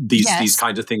these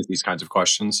kinds of things, these kinds of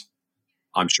questions.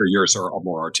 I'm sure yours are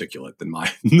more articulate than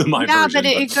my yeah, version. But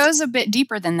it goes a bit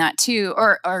deeper than that too,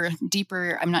 or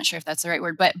deeper. I'm not sure if that's the right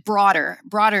word, but broader.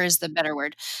 Broader is the better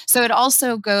word. So it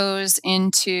also goes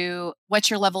into what's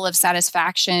your level of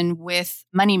satisfaction with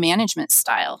money management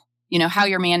style. How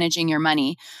you're managing your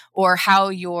money, or how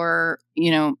you're,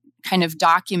 kind of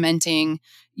documenting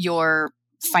your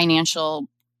financial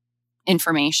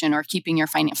information, or keeping your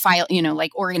file,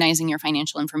 like organizing your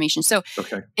financial information. So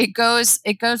it goes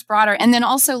broader. And then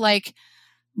also like,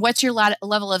 what's your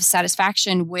level of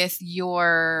satisfaction with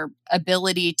your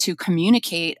ability to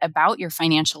communicate about your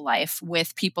financial life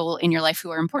with people in your life who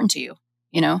are important to you,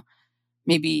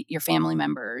 maybe your family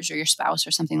members or your spouse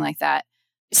or something like that.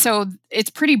 So it's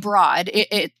pretty broad.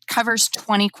 It covers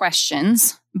 20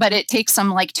 questions, but it takes them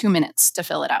like 2 minutes to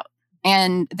fill it out.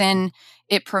 And then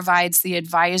it provides the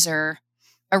advisor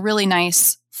a really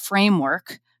nice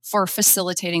framework for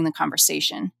facilitating the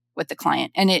conversation with the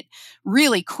client. And it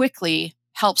really quickly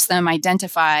helps them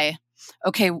identify,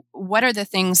 okay, what are the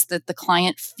things that the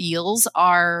client feels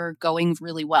are going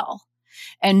really well?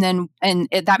 And then,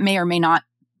 that may or may not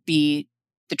be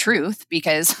the truth,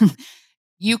 because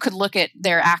you could look at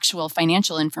their actual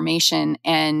financial information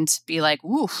and be like,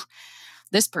 woof,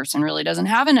 this person really doesn't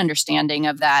have an understanding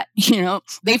of that.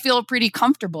 They feel pretty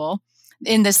comfortable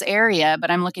in this area, but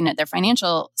I'm looking at their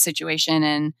financial situation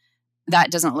and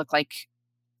that doesn't look like,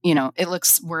 it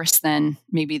looks worse than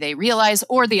maybe they realize,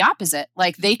 or the opposite.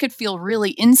 Like they could feel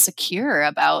really insecure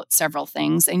about several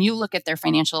things, and you look at their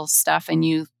financial stuff and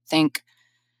you think,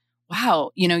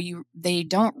 wow, they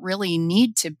don't really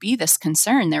need to be this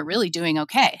concerned. They're really doing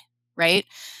okay, right?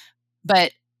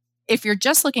 But if you're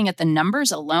just looking at the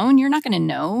numbers alone, you're not going to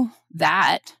know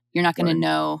that. You're not going to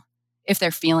know if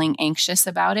they're feeling anxious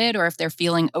about it or if they're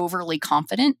feeling overly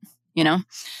confident,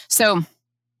 So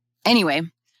anyway,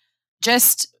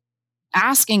 just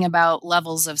asking about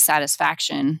levels of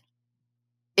satisfaction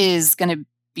is going to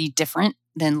be different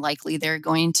than likely they're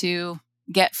going to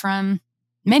get from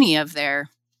many of their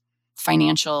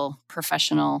financial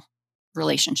professional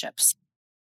relationships.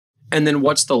 And then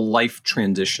what's the Life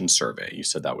Transition Survey? You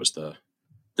said that was the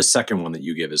second one that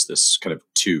you give, is this kind of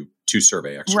two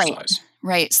survey exercise.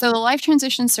 Right. So the Life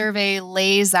Transition Survey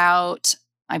lays out,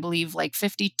 I believe, like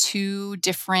 52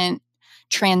 different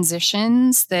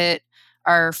transitions that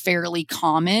are fairly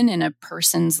common in a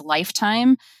person's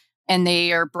lifetime. And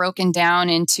they are broken down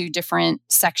into different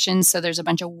sections. So there's a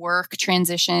bunch of work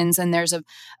transitions, and there's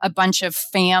a bunch of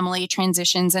family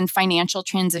transitions and financial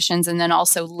transitions, and then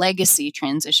also legacy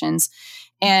transitions.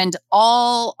 And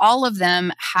all of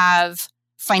them have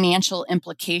financial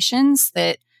implications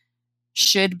that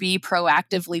should be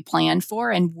proactively planned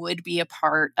for and would be a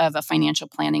part of a financial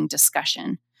planning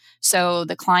discussion. So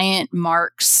the client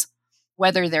marks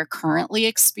whether they're currently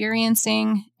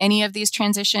experiencing any of these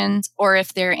transitions or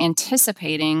if they're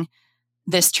anticipating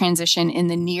this transition in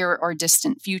the near or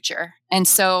distant future. And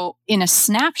so in a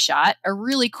snapshot, a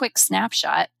really quick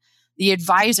snapshot, the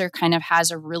advisor kind of has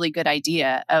a really good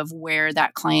idea of where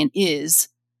that client is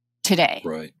today,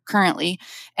 currently.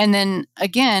 And then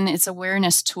again, it's an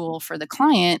awareness tool for the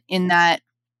client in that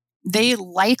they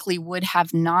likely would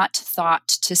have not thought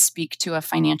to speak to a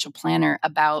financial planner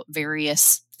about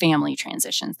various family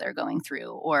transitions they're going through,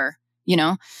 or,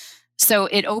 So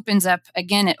it opens up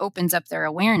their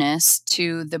awareness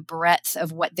to the breadth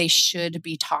of what they should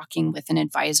be talking with an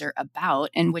advisor about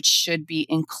and which should be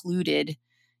included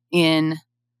in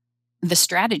the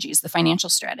strategies, the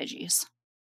financial strategies.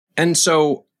 And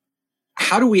so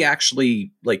how do we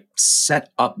actually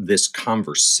set up this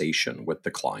conversation with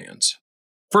the client?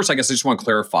 First, I guess I just want to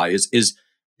clarify is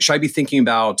should I be thinking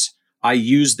about, I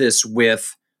use this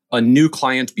with a new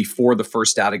client before the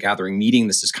first data gathering meeting?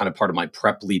 This is kind of part of my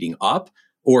prep leading up.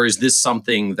 Or is this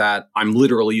something that I'm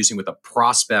literally using with a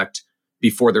prospect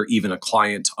before they're even a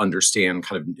client to understand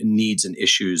kind of needs and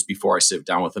issues before I sit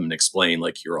down with them and explain,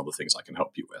 here are all the things I can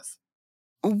help you with?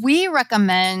 We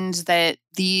recommend that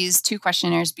these 2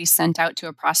 questionnaires be sent out to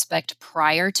a prospect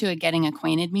prior to a getting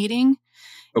acquainted meeting.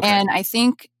 Okay. And I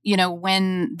think,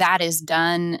 when that is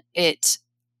done, it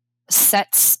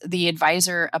sets the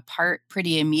advisor apart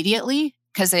pretty immediately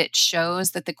because it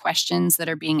shows that the questions that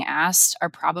are being asked are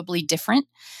probably different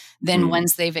than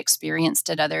ones they've experienced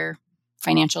at other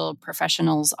financial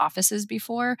professionals' offices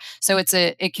before. So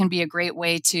it can be a great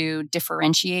way to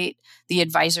differentiate the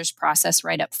advisor's process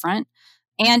right up front.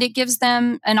 And it gives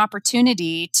them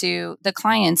the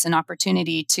clients an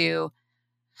opportunity to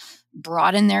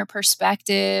broaden their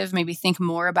perspective, maybe think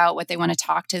more about what they want to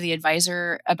talk to the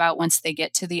advisor about once they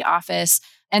get to the office.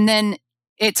 And then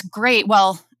it's great.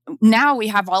 Well, now we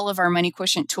have all of our Money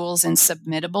Quotient tools in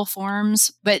submittable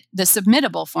forms, but the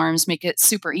submittable forms make it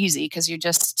super easy because you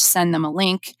just send them a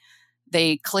link,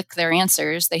 they click their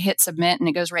answers, they hit submit, and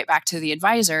it goes right back to the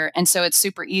advisor. And so it's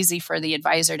super easy for the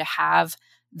advisor to have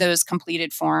those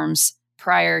completed forms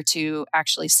prior to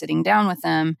actually sitting down with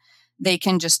them. They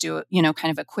can just do, kind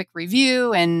of a quick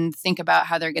review and think about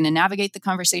how they're going to navigate the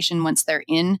conversation once they're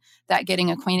in that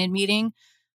getting acquainted meeting.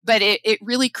 But it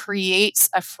really creates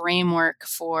a framework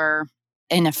for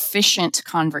an efficient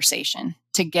conversation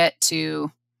to get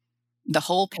to the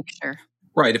whole picture.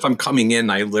 Right. If I'm coming in,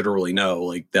 I literally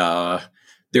know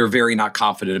they're very not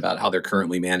confident about how they're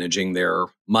currently managing their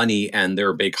money, and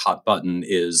their big hot button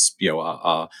is,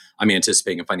 I'm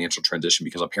anticipating a financial transition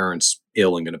because a parent's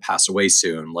ill and going to pass away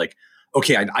soon.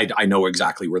 Okay, I know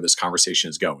exactly where this conversation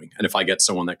is going. And if I get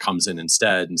someone that comes in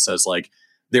instead and says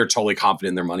they're totally confident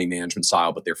in their money management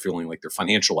style, but they're feeling like their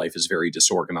financial life is very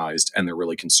disorganized and they're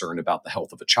really concerned about the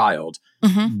health of a child,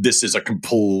 this is a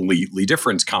completely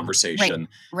different conversation.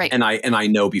 Right. And I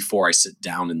know before I sit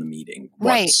down in the meeting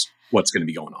what's going to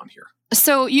be going on here.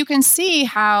 So you can see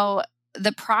how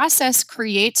the process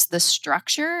creates the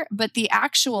structure, but the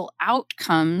actual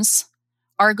outcomes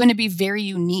are going to be very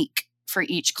unique for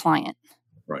each client.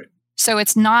 Right. So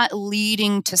it's not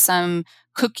leading to some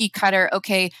cookie cutter,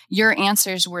 okay, your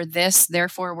answers were this,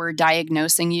 therefore we're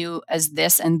diagnosing you as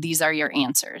this, and these are your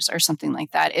answers, or something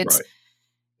like that.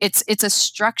 It's a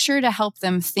structure to help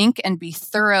them think and be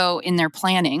thorough in their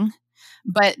planning.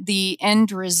 But the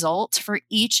end result for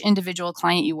each individual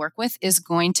client you work with is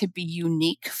going to be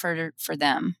unique for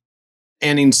them.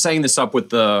 And in setting this up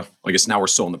with I guess now we're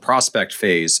still in the prospect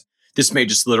phase, this may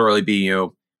just literally be,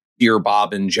 dear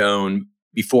Bob and Joan,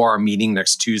 before our meeting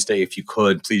next Tuesday, if you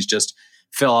could, please just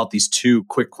fill out these 2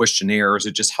 quick questionnaires.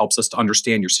 It just helps us to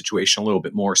understand your situation a little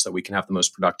bit more so that we can have the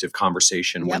most productive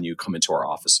conversation when you come into our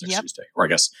office next Tuesday. Or I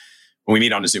guess when we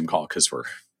meet on a Zoom call, because we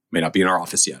may not be in our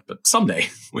office yet, but someday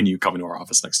when you come into our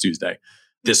office next Tuesday,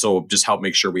 this will just help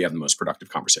make sure we have the most productive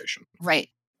conversation. Right.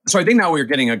 So I think now we're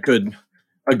getting a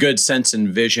good sense and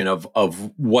vision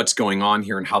of what's going on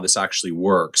here and how this actually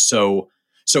works. So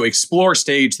explore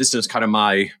stage, this is kind of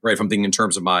if I'm thinking in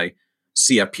terms of my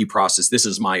CFP process, this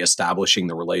is my establishing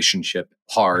the relationship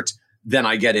part. Then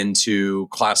I get into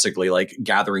classically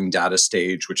gathering data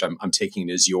stage, which I'm taking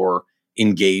as your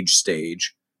engage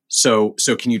stage. So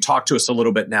can you talk to us a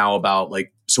little bit now about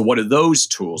so what do those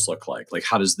tools look like?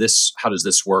 How does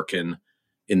this work in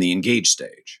the engage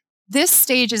stage? This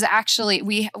stage is actually,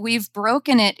 we've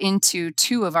broken it into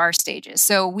 2 of our stages.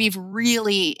 So we've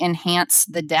really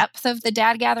enhanced the depth of the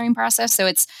data gathering process. So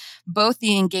it's both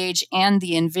the engage and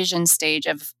the envision stage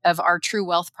of our true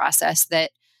wealth process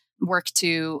that work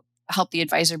to help the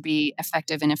advisor be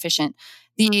effective and efficient.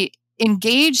 The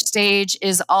engage stage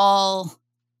is all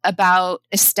about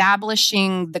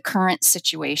establishing the current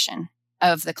situation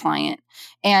of the client.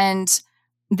 And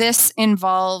this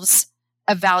involves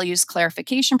a values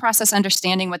clarification process,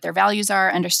 understanding what their values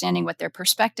are, understanding what their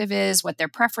perspective is, what their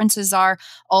preferences are,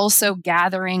 also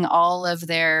gathering all of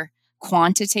their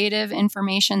quantitative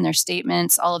information, their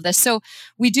statements, all of this. So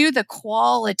we do the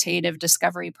qualitative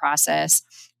discovery process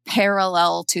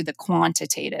parallel to the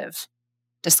quantitative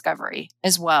discovery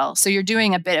as well. So you're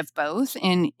doing a bit of both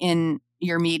in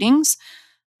your meetings,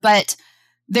 but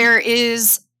there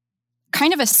is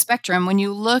kind of a spectrum when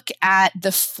you look at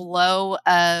the flow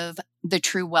of the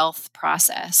True Wealth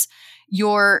process.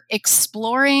 You're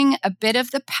exploring a bit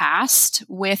of the past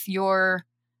with your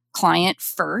client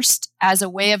first as a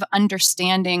way of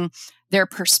understanding their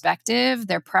perspective,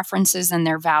 their preferences, and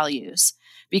their values,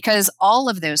 because all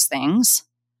of those things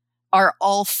are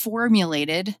all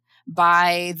formulated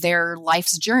by their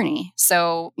life's journey.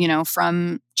 So,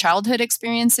 from childhood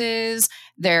experiences,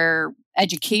 their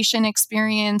education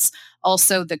experience,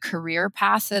 also the career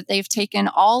path that they've taken,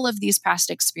 all of these past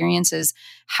experiences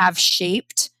have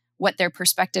shaped what their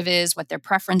perspective is, what their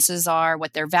preferences are,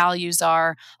 what their values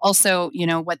are, also,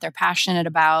 what they're passionate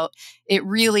about. It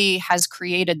really has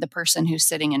created the person who's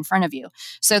sitting in front of you.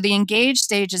 So the engage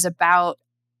stage is about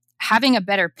having a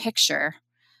better picture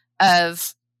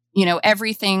of,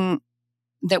 everything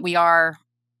that we are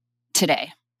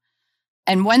today.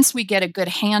 And once we get a good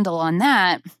handle on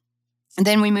that,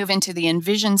 then we move into the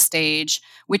envision stage,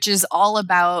 which is all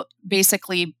about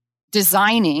basically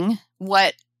designing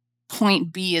what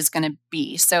point B is going to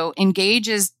be. So engage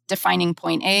is defining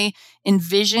point A,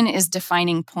 envision is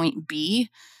defining point B.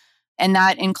 And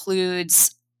that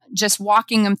includes just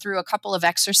walking them through a couple of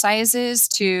exercises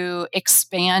to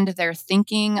expand their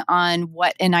thinking on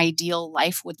what an ideal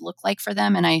life would look like for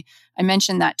them. And I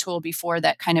mentioned that tool before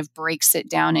that kind of breaks it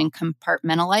down and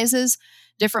compartmentalizes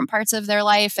different parts of their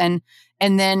life. And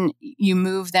then you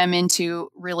move them into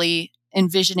really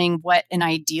envisioning what an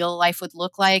ideal life would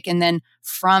look like. And then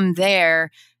from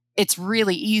there, it's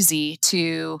really easy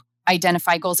to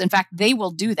identify goals. In fact, they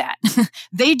will do that.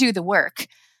 They do the work.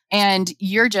 And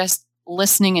you're just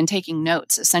listening and taking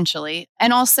notes, essentially,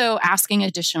 and also asking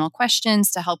additional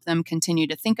questions to help them continue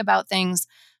to think about things.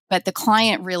 But the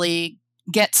client really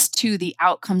gets to the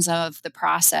outcomes of the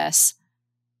process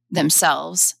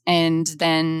themselves. And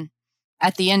then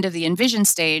at the end of the envision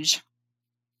stage,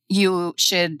 you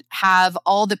should have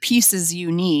all the pieces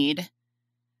you need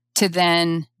to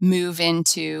then move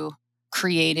into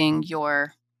creating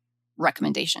your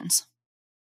recommendations.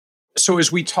 So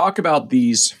as we talk about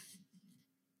these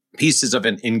pieces of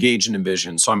an engage and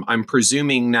envision, so I'm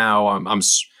presuming now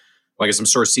I guess I'm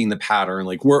sort of seeing the pattern.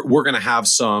 Like we're going to have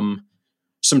some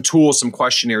tools, some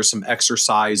questionnaires, some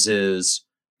exercises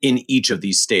in each of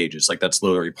these stages. Like that's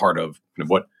literally part of kind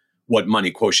of what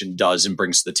Money Quotient does and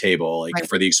brings to the table. Like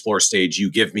for the explore stage,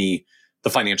 you give me the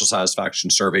financial satisfaction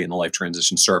survey and the life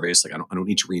transition survey. It's like I don't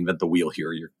need to reinvent the wheel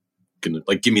here. You're gonna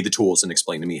like give me the tools and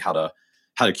explain to me how to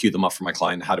queue them up for my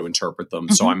client, how to interpret them.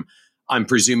 Mm-hmm. So I'm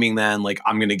presuming then like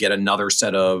I'm going to get another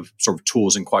set of sort of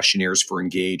tools and questionnaires for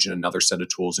engage and another set of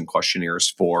tools and questionnaires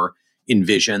for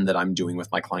envision that I'm doing with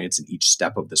my clients in each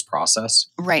step of this process.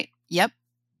 Right. Yep.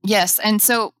 Yes. And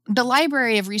so the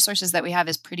library of resources that we have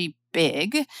is pretty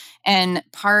big. And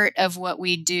part of what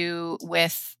we do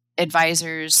with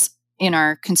advisors in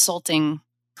our consulting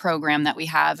program that we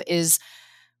have is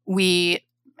we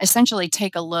essentially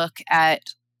take a look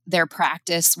at their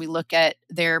practice. We look at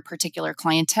their particular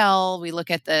clientele. We look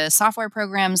at the software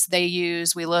programs they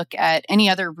use. We look at any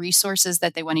other resources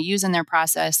that they want to use in their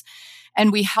process.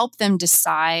 And we help them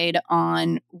decide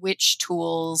on which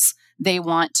tools they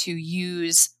want to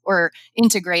use or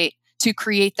integrate to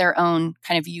create their own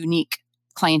kind of unique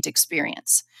client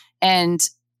experience. And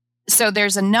so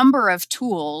there's a number of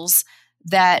tools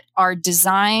that are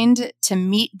designed to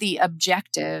meet the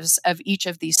objectives of each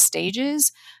of these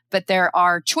stages, but there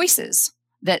are choices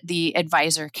that the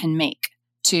advisor can make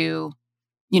to,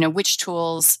 which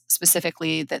tools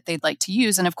specifically that they'd like to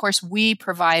use. And of course, we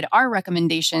provide our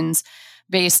recommendations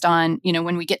based on,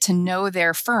 when we get to know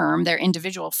their firm, their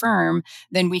individual firm,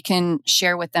 then we can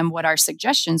share with them what our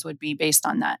suggestions would be based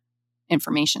on that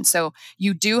information. So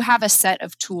you do have a set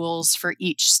of tools for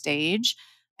each stage.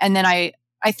 And then I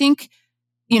think,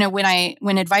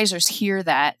 when advisors hear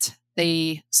that,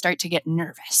 they start to get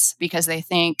nervous because they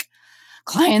think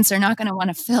clients are not going to want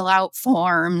to fill out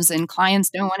forms and clients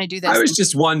don't want to do this. I was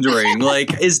just wondering,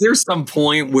 like, is there some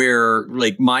point where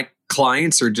like my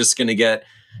clients are just going to get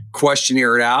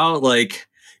questionnaire out? Like,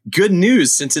 good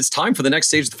news, since it's time for the next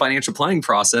stage of the financial planning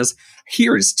process,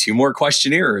 here's 2 more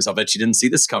questionnaires. I'll bet you didn't see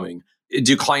this coming.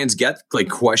 Do clients get like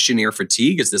questionnaire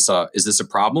fatigue? Is this a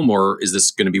problem, or is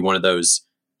this going to be one of those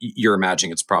you're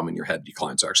imagining it's a problem in your head? Your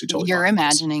clients are actually totally you're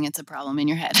imagining it's a problem in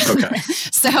your head. Okay.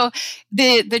 So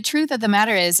the truth of the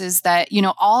matter is that,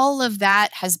 all of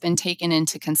that has been taken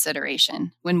into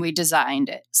consideration when we designed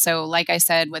it. So like I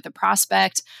said, with a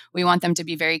prospect, we want them to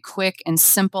be very quick and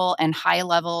simple and high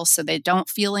level so they don't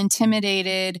feel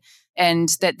intimidated. and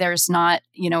that there's not,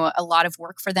 a lot of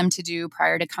work for them to do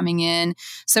prior to coming in.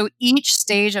 So each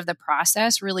stage of the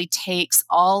process really takes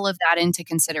all of that into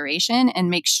consideration and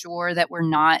makes sure that we're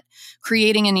not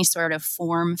creating any sort of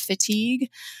form fatigue.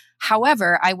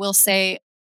 However, I will say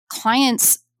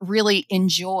clients really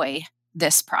enjoy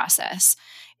this process.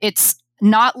 It's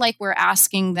not like we're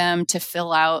asking them to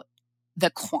fill out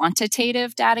the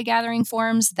quantitative data gathering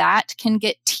forms. That can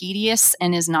get tedious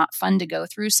and is not fun to go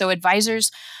through. So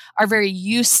advisors are very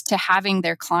used to having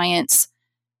their clients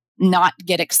not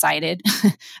get excited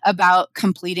about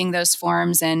completing those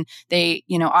forms, and they,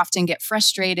 often get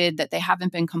frustrated that they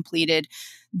haven't been completed.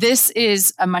 This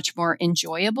is a much more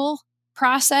enjoyable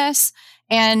process,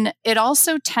 and it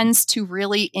also tends to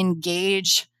really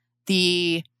engage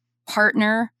the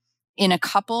partner in a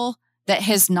couple that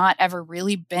has not ever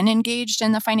really been engaged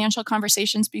in the financial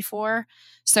conversations before.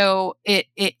 So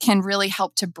it can really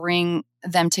help to bring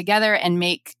them together and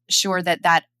make sure that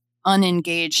that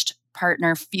unengaged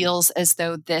partner feels as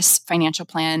though this financial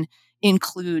plan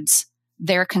includes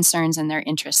their concerns and their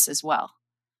interests as well.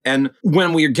 And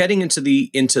when we're getting into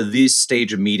this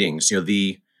stage of meetings,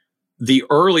 the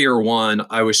earlier one,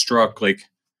 I was struck, like,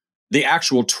 the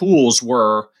actual tools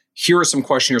were, here are some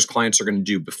questionnaires clients are going to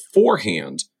do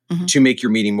beforehand to make your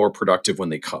meeting more productive when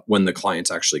the clients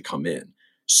actually come in.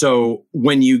 So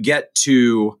when you get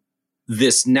to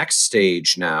this next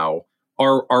stage now,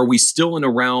 are we still in a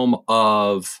realm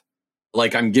of,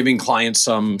 like, I'm giving clients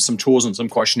some tools and some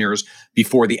questionnaires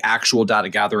before the actual data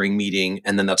gathering meeting,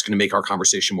 and then that's going to make our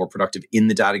conversation more productive in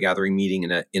the data gathering meeting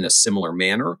in a similar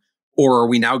manner? Or are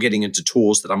we now getting into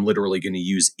tools that I'm literally going to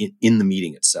use in the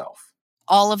meeting itself?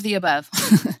 All of the above.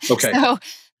 Okay. So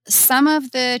some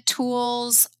of the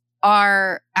tools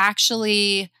are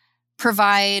actually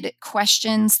provide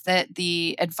questions that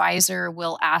the advisor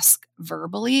will ask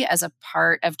verbally as a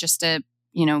part of just a,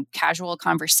 casual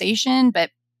conversation, but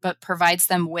provides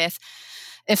them with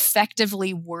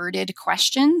effectively worded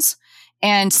questions.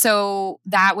 And so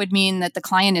that would mean that the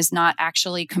client is not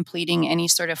actually completing any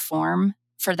sort of form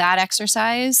for that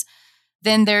exercise.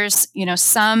 Then there's,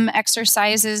 some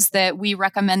exercises that we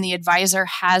recommend the advisor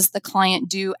has the client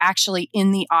do actually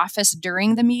in the office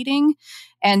during the meeting.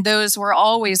 And those were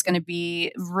always going to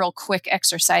be real quick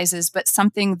exercises, but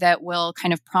something that will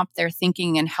kind of prompt their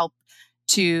thinking and help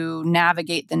to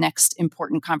navigate the next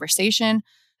important conversation.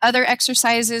 Other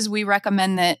exercises we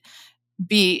recommend that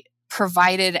be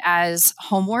provided as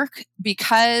homework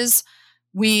because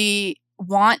we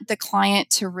want the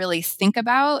client to really think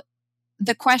about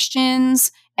the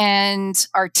questions and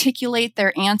articulate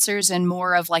their answers in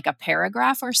more of like a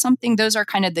paragraph or something. Those are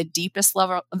kind of the deepest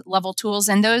level tools.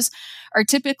 And those are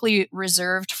typically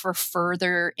reserved for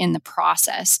further in the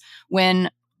process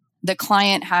when the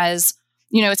client has,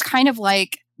 it's kind of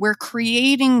like we're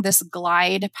creating this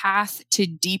glide path to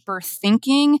deeper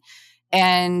thinking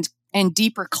and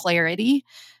deeper clarity.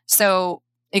 So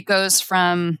it goes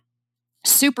from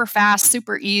super fast,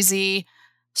 super easy,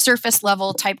 surface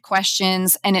level type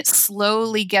questions, and it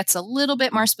slowly gets a little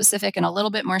bit more specific and a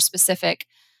little bit more specific.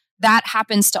 That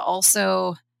happens to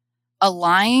also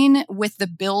align with the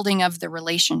building of the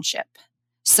relationship.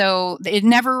 So it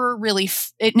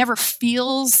never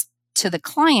feels to the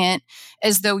client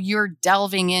as though you're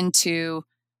delving into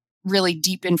really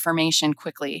deep information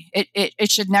quickly. It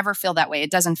should never feel that way.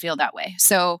 It doesn't feel that way.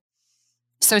 So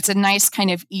it's a nice kind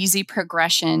of easy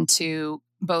progression to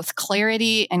both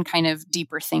clarity and kind of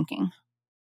deeper thinking.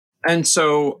 And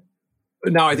so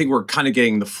now I think we're kind of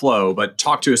getting the flow, but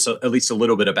talk to us at least a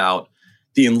little bit about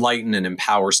the enlighten and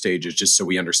empower stages, just so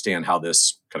we understand how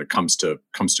this kind of comes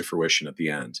to fruition at the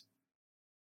end.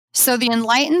 So the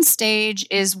enlighten stage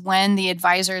is when the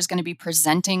advisor is going to be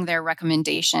presenting their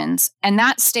recommendations. And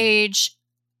that stage,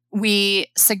 we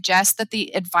suggest that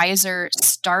the advisor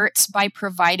starts by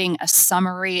providing a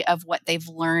summary of what they've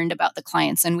learned about the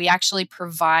clients. And we actually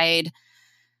provide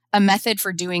a method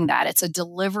for doing that. It's a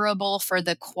deliverable for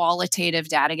the qualitative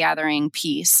data gathering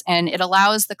piece. And it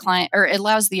allows the client, or it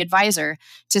allows the advisor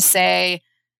to say,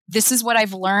 this is what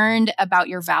I've learned about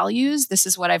your values. This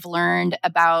is what I've learned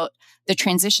about the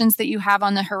transitions that you have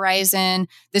on the horizon.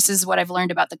 This is what I've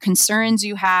learned about the concerns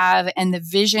you have and the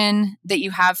vision that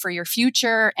you have for your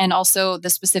future, and also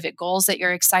the specific goals that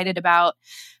you're excited about.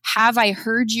 Have I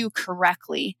heard you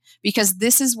correctly? Because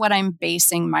this is what I'm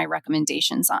basing my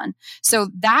recommendations on. So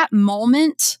that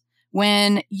moment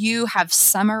when you have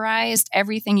summarized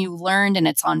everything you learned and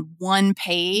it's on one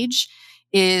page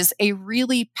is a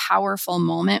really powerful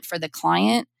moment for the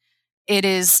client, it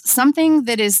is something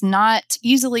that is not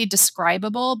easily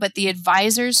describable, but the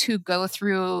advisors who go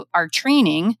through our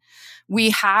training, we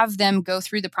have them go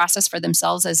through the process for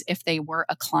themselves as if they were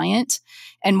a client.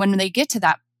 And when they get to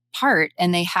that part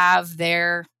and they have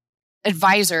their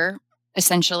advisor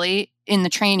essentially in the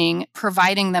training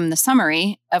providing them the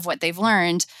summary of what they've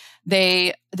learned,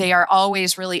 they are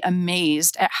always really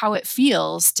amazed at how it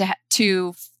feels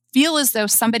to feel as though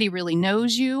somebody really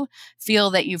knows you, feel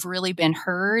that you've really been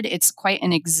heard. It's quite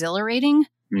an exhilarating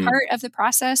part of the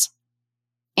process.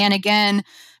 And again,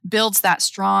 builds that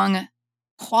strong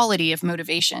quality of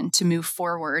motivation to move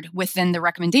forward within the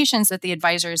recommendations that the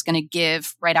advisor is going to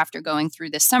give right after going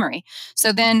through this summary.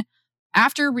 So then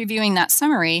after reviewing that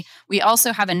summary, we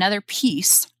also have another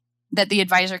piece that the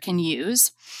advisor can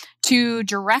use to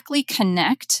directly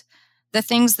connect the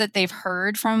things that they've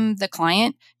heard from the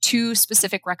client to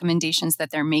specific recommendations that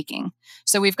they're making.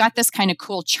 So we've got this kind of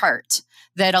cool chart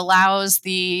that allows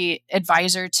the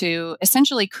advisor to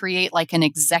essentially create like an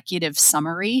executive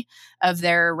summary of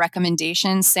their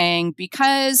recommendations, saying,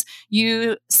 because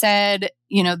you said,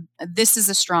 this is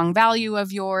a strong value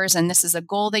of yours and this is a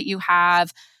goal that you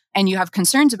have, and you have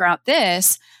concerns about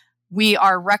this, we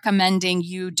are recommending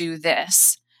you do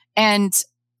this. And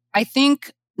I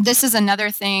think this is another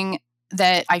thing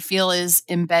that I feel is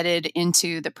embedded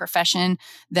into the profession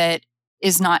that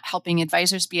is not helping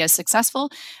advisors be as successful.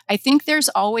 I think there's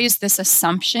always this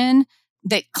assumption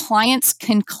that clients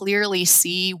can clearly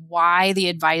see why the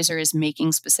advisor is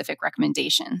making specific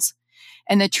recommendations.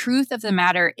 And the truth of the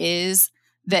matter is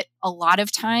that a lot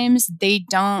of times they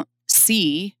don't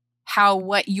see how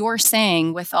what you're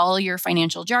saying with all your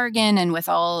financial jargon and with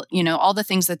all the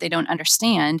things that they don't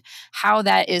understand, how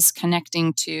that is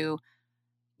connecting to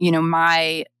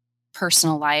my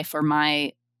personal life or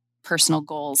my personal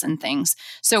goals and things.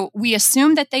 So we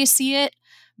assume that they see it,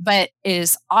 but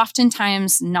is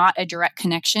oftentimes not a direct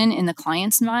connection in the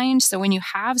client's mind. So when you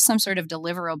have some sort of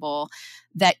deliverable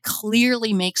that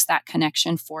clearly makes that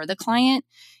connection for the client,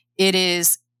 it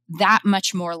is that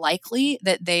much more likely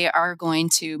that they are going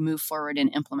to move forward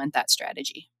and implement that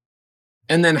strategy.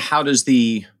 And then how does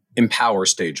the Empower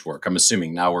stage work? I'm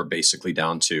assuming now we're basically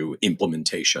down to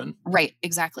implementation. Right,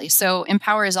 exactly. So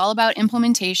Empower is all about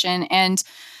implementation. And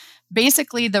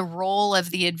basically the role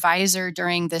of the advisor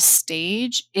during this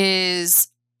stage is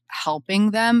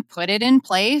helping them put it in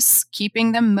place,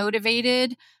 keeping them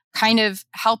motivated, kind of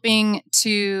helping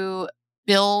to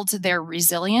build their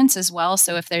resilience as well.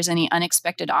 So if there's any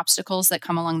unexpected obstacles that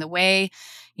come along the way,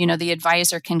 the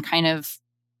advisor can kind of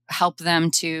help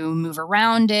them to move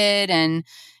around it and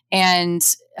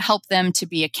help them to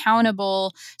be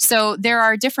accountable. So there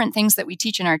are different things that we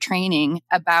teach in our training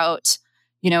about,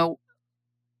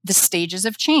 the stages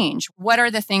of change. What are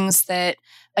the things that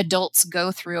adults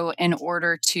go through in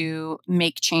order to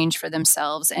make change for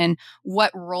themselves? And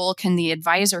what role can the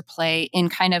advisor play in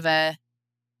kind of a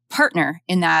partner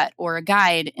in that or a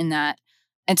guide in that?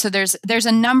 And so there's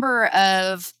a number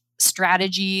of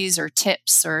strategies or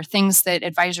tips or things that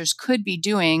advisors could be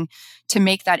doing to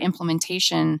make that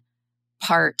implementation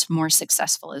part more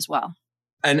successful as well.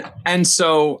 And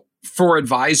so for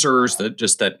advisors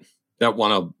that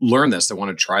want to learn this, that want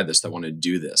to try this, that want to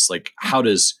do this, like how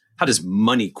does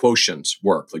Money Quotient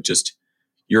work? Like, just,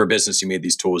 you're a business, you made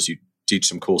these tools, you teach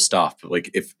some cool stuff, but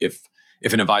like if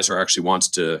an advisor actually wants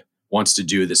to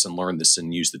do this and learn this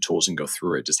and use the tools and go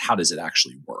through it, just how does it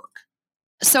actually work?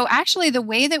 So actually, the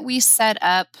way that we set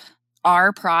up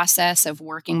our process of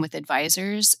working with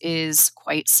advisors is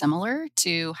quite similar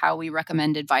to how we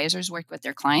recommend advisors work with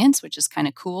their clients, which is kind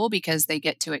of cool because they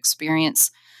get to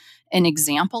experience an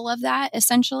example of that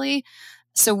essentially.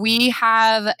 So we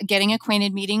have getting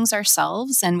acquainted meetings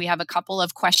ourselves, and we have a couple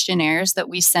of questionnaires that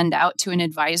we send out to an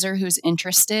advisor who's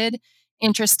interested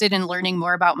in learning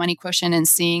more about Money Quotient and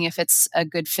seeing if it's a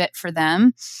good fit for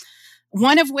them.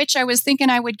 One of which I was thinking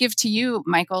I would give to you,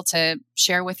 Michael, to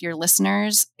share with your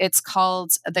listeners. It's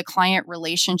called the Client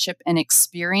Relationship and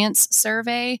Experience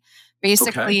Survey.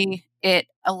 Basically, It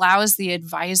allows the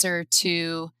advisor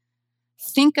to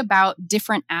think about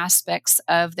different aspects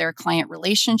of their client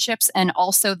relationships and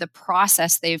also the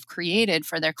process they've created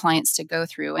for their clients to go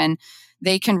through. And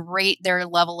they can rate their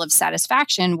level of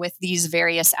satisfaction with these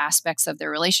various aspects of their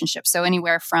relationship. So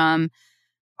anywhere from,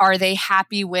 are they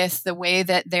happy with the way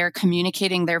that they're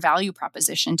communicating their value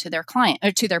proposition to their client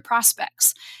or to their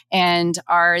prospects? And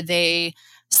are they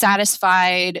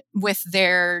satisfied with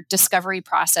their discovery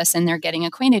process and their getting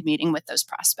acquainted meeting with those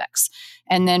prospects?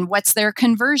 And then what's their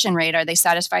conversion rate? Are they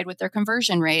satisfied with their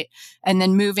conversion rate? And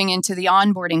then moving into the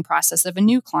onboarding process of a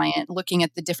new client, looking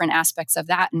at the different aspects of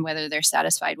that and whether they're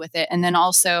satisfied with it. And then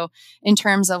also in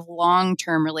terms of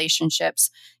long-term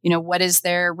relationships, what is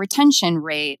their retention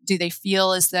rate? Do they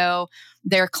feel as though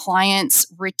their clients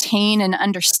retain an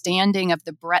understanding of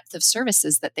the breadth of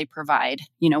services that they provide,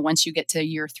 once you get to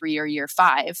year 3 or year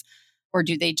 5? Or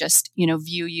do they just,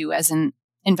 view you as an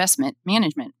investment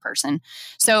management person?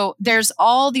 So there's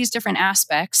all these different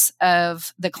aspects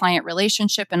of the client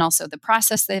relationship and also the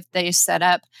process that they set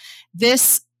up.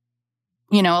 This,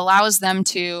 allows them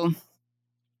to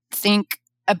think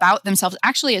about themselves.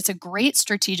 Actually, it's a great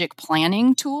strategic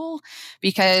planning tool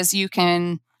because you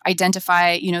can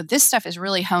identify, this stuff is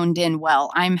really honed in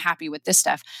well. I'm happy with this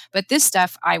stuff, but this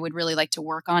stuff I would really like to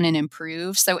work on and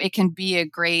improve. So it can be a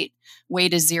great way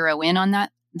to zero in on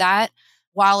that,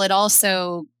 while it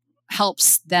also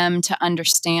helps them to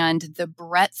understand the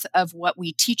breadth of what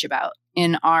we teach about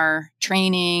in our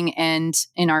training and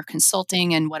in our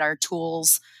consulting and what our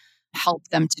tools help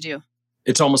them to do.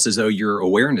 It's almost as though you're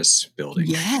awareness building.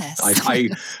 Yes.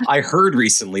 I heard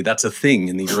recently that's a thing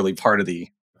in the early part of the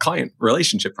client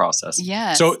relationship process.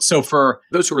 Yes. So for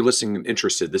those who are listening and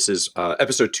interested, this is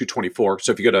episode 224.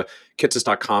 So if you go to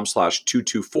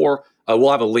kitces.com/224,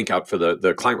 we'll have a link out for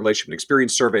the client relationship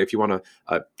experience survey if you want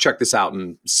to check this out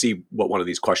and see what one of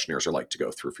these questionnaires are like to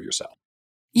go through for yourself.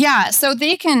 Yeah. So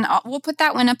we'll put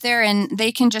that one up there and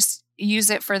they can just use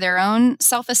it for their own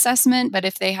self-assessment. But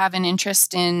if they have an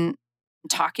interest in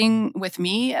talking with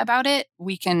me about it,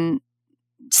 we can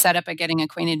set up a getting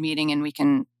acquainted meeting and we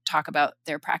can talk about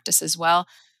their practice as well.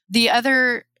 The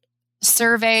other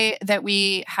survey that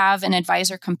we have an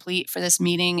advisor complete for this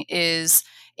meeting is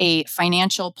a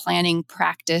financial planning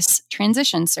practice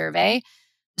transition survey.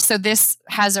 So this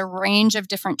has a range of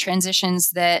different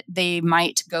transitions that they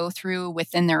might go through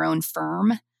within their own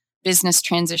firm, business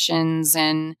transitions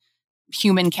and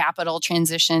human capital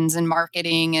transitions and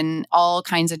marketing and all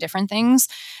kinds of different things.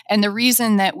 And the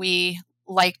reason that we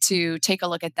like to take a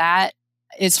look at that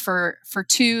is for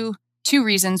two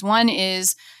reasons. One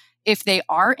is if they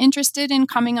are interested in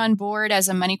coming on board as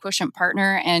a Money Quotient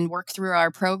partner and work through our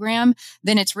program,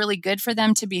 then it's really good for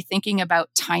them to be thinking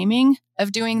about timing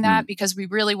of doing that because we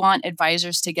really want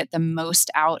advisors to get the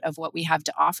most out of what we have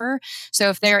to offer. So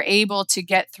if they're able to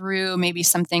get through maybe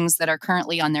some things that are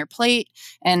currently on their plate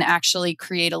and actually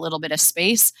create a little bit of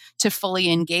space to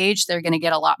fully engage, they're going to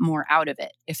get a lot more out of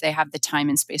it if they have the time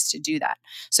and space to do that.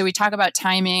 So we talk about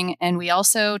timing, and we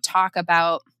also talk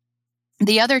about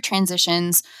the other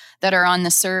transitions that are on the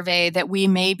survey that we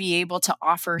may be able to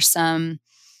offer some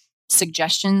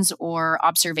suggestions or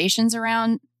observations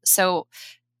around. So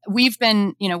we've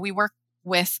been, we work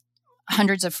with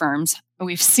hundreds of firms.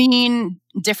 We've seen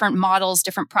different models,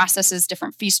 different processes,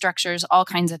 different fee structures, all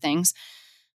kinds of things.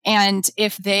 And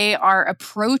if they are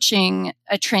approaching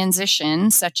a transition,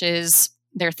 such as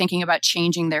they're thinking about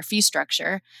changing their fee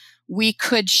structure, we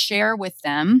could share with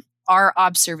them our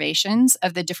observations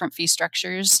of the different fee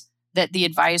structures that the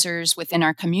advisors within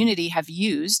our community have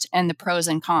used and the pros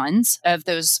and cons of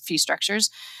those fee structures.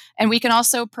 And we can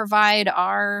also provide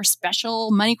our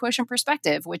special Money Quotient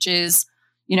perspective, which is,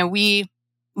 we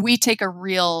take a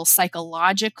real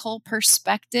psychological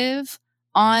perspective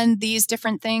on these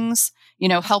different things,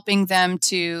 helping them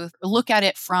to look at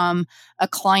it from a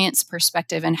client's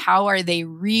perspective and how are they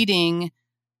reading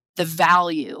the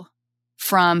value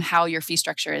from how your fee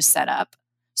structure is set up.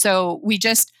 So we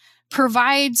just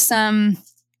provide some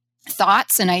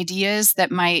thoughts and ideas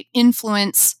that might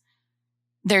influence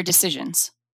their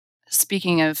decisions.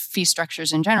 Speaking of fee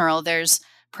structures in general, there's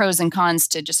pros and cons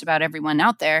to just about everyone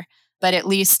out there, but at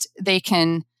least they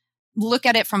can look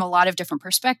at it from a lot of different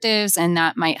perspectives, and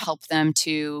that might help them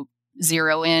to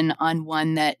zero in on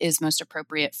one that is most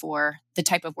appropriate for the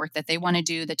type of work that they want to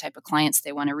do, the type of clients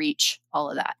they want to reach, all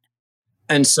of that.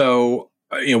 And so,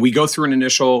 we go through an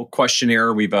initial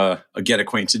questionnaire. We've a get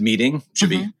acquainted meeting, should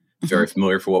be very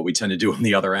familiar for what we tend to do on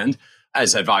the other end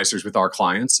as advisors with our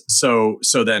clients. So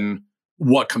then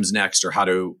what comes next, or how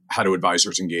do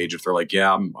advisors engage if they're like,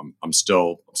 yeah, I'm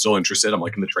still interested. I'm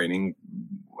liking the training.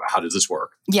 How does this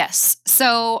work? Yes.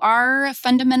 So our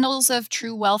Fundamentals of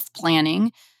True Wealth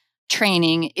Planning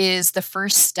training is the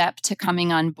first step to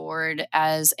coming on board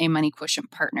as a Money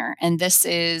Quotient partner. And this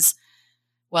is,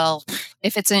 well,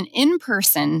 if it's an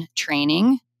in-person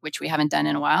training, which we haven't done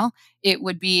in a while, it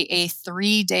would be a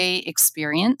 3-day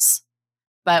experience.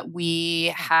 But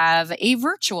we have a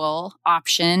virtual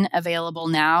option available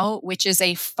now, which is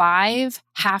a 5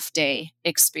 half-day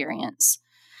experience.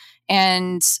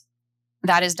 And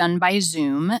that is done by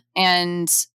Zoom.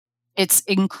 And it's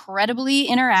incredibly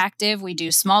interactive. We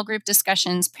do small group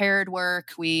discussions, paired work.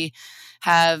 We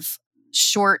have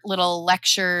short little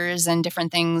lectures and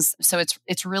different things. So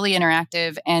it's really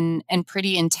interactive and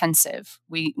pretty intensive.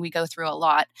 We go through a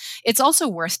lot. It's also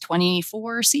worth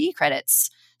 24 CE credits.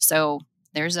 So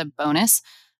there's a bonus.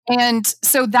 And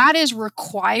so that is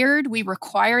required. We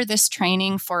require this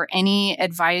training for any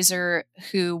advisor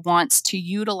who wants to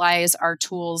utilize our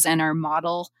tools and our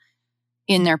model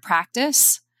in their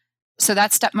practice. So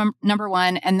that's step number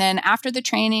one. And then after the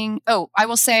training, I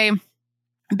will say,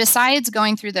 besides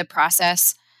going through the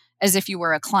process as if you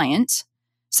were a client,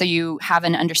 so you have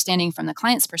an understanding from the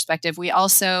client's perspective, we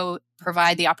also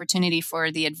provide the opportunity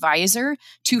for the advisor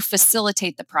to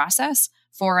facilitate the process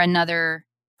for another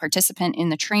participant in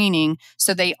the training.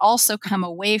 So they also come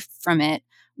away from it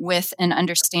with an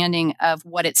understanding of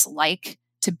what it's like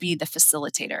to be the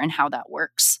facilitator and how that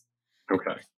works.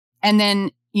 Okay. And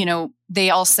then, they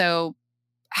also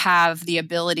have the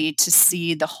ability to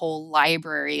see the whole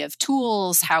library of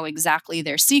tools, how exactly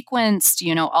they're sequenced,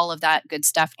 all of that good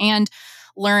stuff, and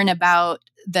learn about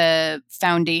the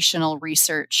foundational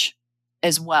research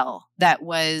as well that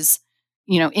was,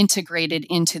 integrated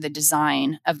into the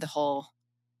design of the whole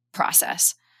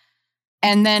process.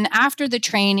 And then after the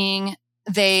training,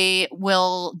 they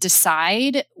will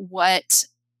decide what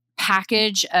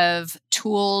package of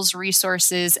tools,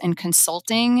 resources, and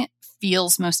consulting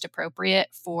feels most appropriate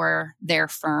for their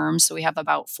firm. So we have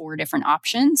about 4 different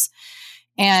options.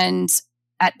 And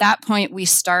at that point, we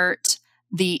start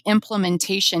the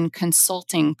implementation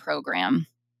consulting program.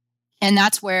 And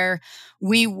that's where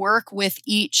we work with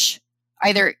each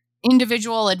either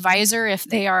individual advisor, if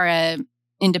they are an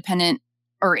independent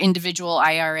or individual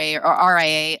IRA or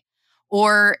RIA,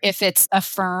 or if it's a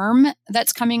firm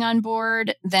that's coming on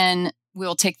board, then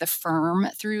we'll take the firm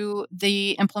through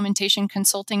the implementation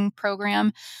consulting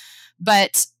program.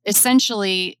 But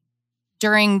essentially,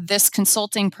 during this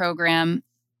consulting program,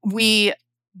 we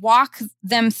walk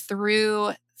them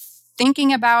through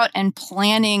thinking about and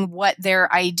planning what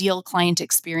their ideal client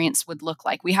experience would look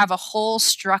like. We have a whole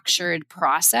structured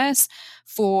process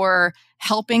for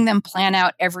helping them plan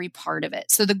out every part of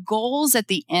it. So the goals at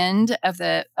the end of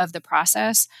the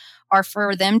process are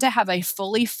for them to have a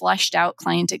fully fleshed out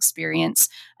client experience.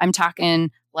 I'm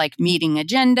talking like meeting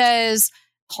agendas,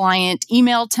 client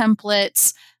email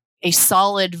templates, a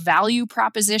solid value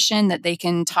proposition that they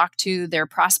can talk to their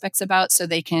prospects about so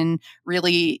they can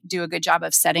really do a good job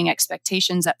of setting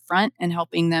expectations up front and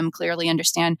helping them clearly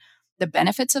understand the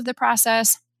benefits of the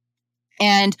process.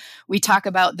 And we talk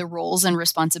about the roles and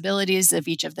responsibilities of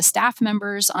each of the staff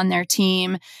members on their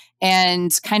team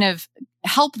and kind of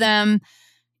help them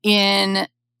in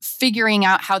figuring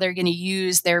out how they're going to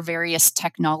use their various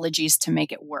technologies to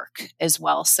make it work as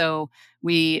well. So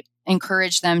we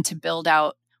encourage them to build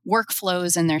out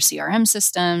workflows in their CRM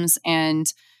systems,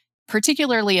 and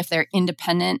particularly if they're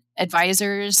independent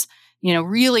advisors,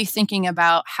 really thinking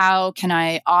about how can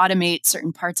I automate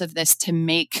certain parts of this to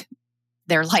make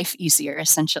their life easier,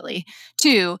 essentially,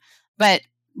 too. But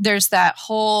there's that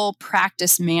whole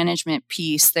practice management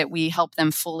piece that we help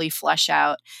them fully flesh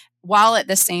out, while at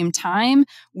the same time,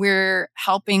 we're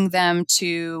helping them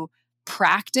to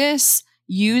practice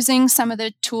using some of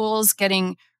the tools,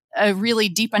 getting a really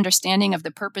deep understanding of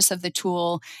the purpose of the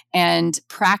tool, and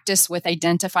practice with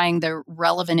identifying the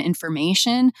relevant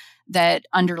information that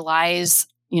underlies,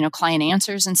 client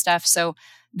answers and stuff. So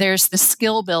there's the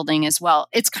skill building as well.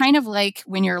 It's kind of like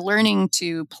when you're learning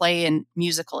to play a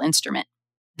musical instrument.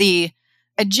 The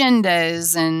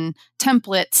agendas and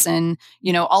templates and,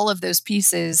 all of those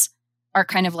pieces are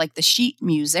kind of like the sheet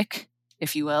music,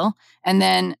 if you will. And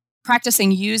then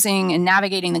practicing using and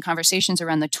navigating the conversations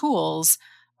around the tools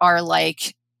are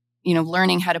like,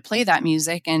 learning how to play that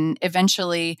music. And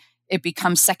eventually it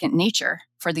becomes second nature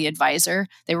for the advisor.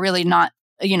 They're really not,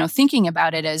 thinking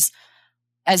about it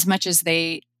as much as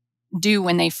they do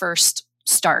when they first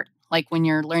start, like when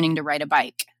you're learning to ride a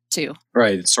bike too.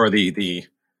 Right. It's sort of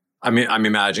I'm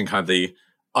imagining kind of the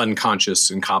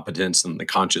unconscious incompetence and the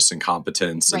conscious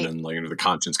incompetence, right. And then like the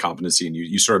conscious competency, and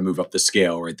you sort of move up the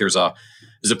scale, right? There's a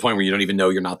point where you don't even know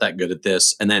you're not that good at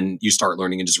this, and then you start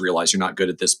learning and just realize you're not good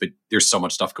at this, but there's so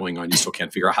much stuff going on, you still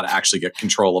can't figure out how to actually get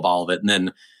control of all of it. And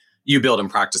then you build and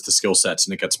practice the skill sets,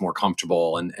 and it gets more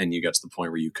comfortable, and you get to the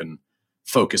point where you can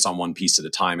focus on one piece at a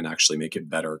time and actually make it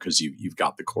better because you've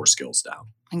got the core skills down.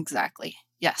 Exactly.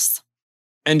 Yes.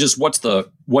 And just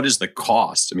what is the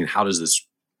cost? I mean, how does this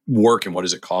work, and what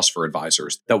does it cost for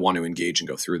advisors that want to engage and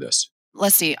go through this?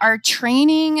 Let's see. Our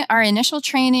initial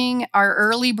training, our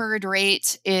early bird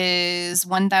rate is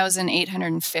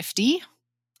 1,850.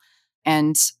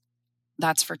 And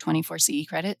that's for 24 CE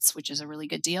credits, which is a really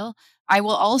good deal. I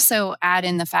will also add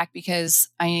in the fact, because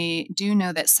I do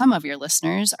know that some of your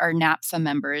listeners are NAPFA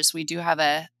members. We do have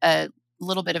a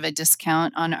little bit of a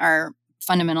discount on our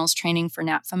fundamentals training for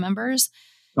NAPFA members.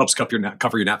 Helps cover your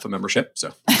NAPFA membership.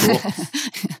 So cool.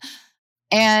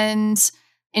 And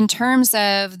in terms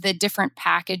of the different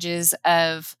packages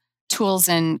of tools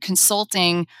and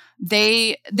consulting,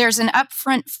 there's an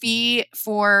upfront fee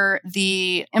for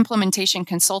the implementation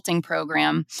consulting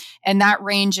program. And that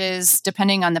ranges,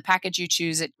 depending on the package you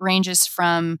choose, it ranges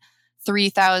from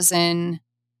 $3,000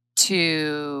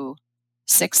 to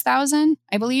 $6,000,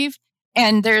 I believe.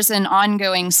 And there's an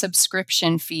ongoing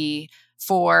subscription fee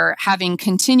for having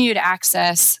continued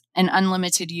access and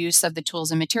unlimited use of the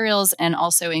tools and materials, and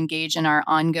also engage in our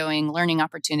ongoing learning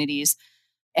opportunities.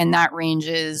 And that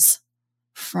ranges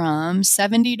from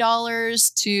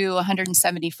 $70 to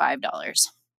 $175.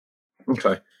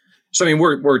 Okay. So, I mean,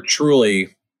 we're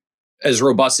truly, as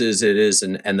robust as it is,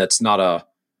 and that's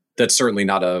certainly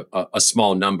not a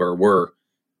small number.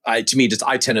 I tend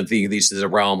to think of these as a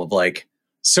realm of like,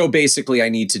 so basically I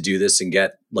need to do this and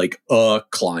get like a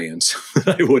client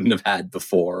that I wouldn't have had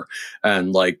before.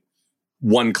 And like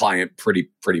one client pretty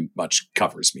much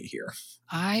covers me here.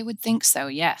 I would think so,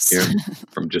 yes. Yeah,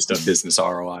 from just a business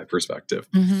ROI perspective.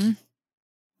 Mm-hmm.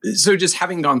 So just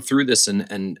having gone through this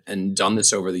and done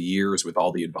this over the years with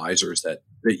all the advisors that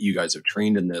you guys have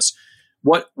trained in this,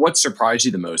 what surprised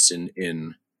you the most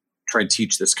in trying to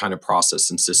teach this kind of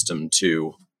process and system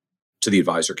to the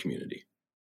advisor community?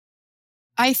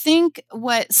 I think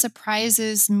what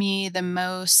surprises me the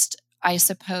most, I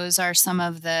suppose, are some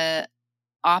of the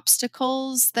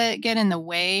obstacles that get in the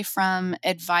way from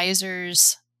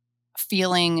advisors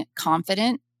feeling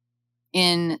confident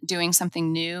in doing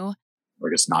something new. I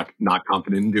guess not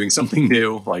confident in doing something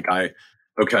new.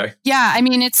 Okay. Yeah, I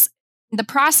mean, the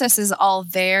process is all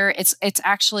there. It's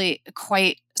actually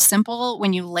quite simple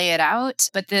when you lay it out.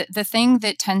 But the thing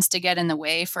that tends to get in the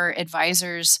way for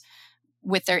advisors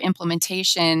with their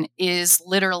implementation is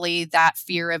literally that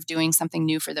fear of doing something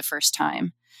new for the first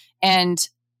time. And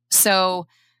so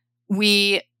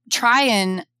we try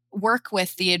and work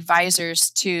with the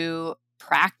advisors to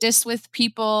practice with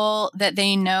people that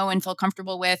they know and feel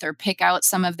comfortable with, or pick out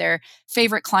some of their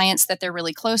favorite clients that they're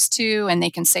really close to. And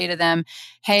they can say to them,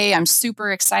 hey, I'm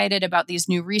super excited about these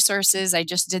new resources. I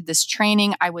just did this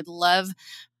training. I would love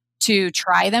to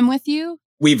try them with you.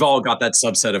 We've all got that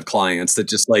subset of clients that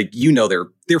just like,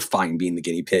 they're fine being the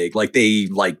guinea pig. Like they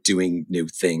like doing new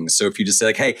things. So if you just say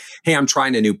like, hey, I'm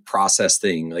trying a new process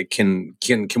thing. Like, can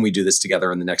we do this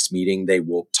together in the next meeting? They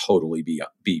will totally be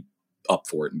up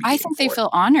for it. I think they feel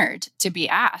honored to be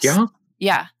asked. Yeah.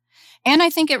 Yeah. And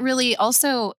I think it really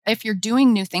also, if you're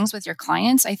doing new things with your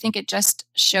clients, I think it just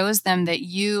shows them that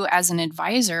you as an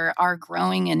advisor are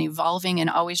growing and evolving and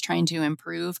always trying to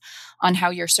improve on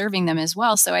how you're serving them as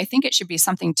well. So I think it should be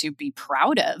something to be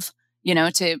proud of,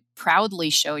 to proudly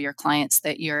show your clients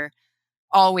that you're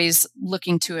always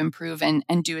looking to improve and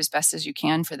do as best as you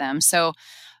can for them. So,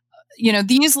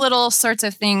 these little sorts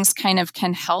of things kind of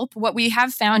can help. What we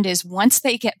have found is once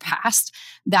they get past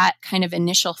that kind of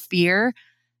initial fear,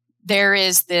 there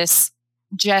is this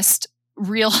just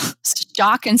real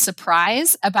shock and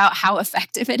surprise about how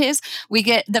effective it is. We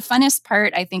get the funnest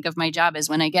part, I think, of my job is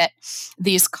when I get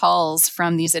these calls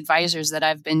from these advisors that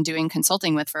I've been doing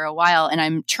consulting with for a while. And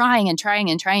I'm trying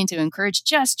to encourage,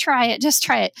 just try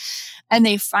it. And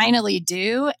they finally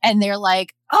do. And they're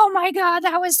like, oh my God,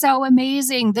 that was so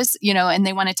amazing. This, and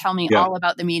they want to tell me all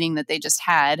about the meeting that they just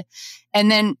had. And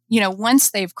then,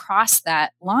 once they've crossed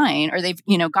that line or they've,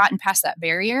 gotten past that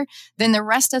barrier, then the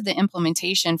rest of the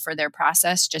implementation for their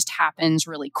process just happens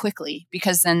really quickly,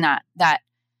 because then that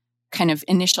kind of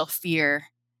initial fear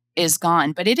is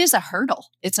gone. But it is a hurdle.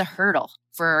 It's a hurdle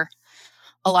for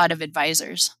a lot of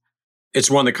advisors. It's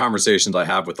one of the conversations I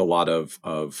have with a lot of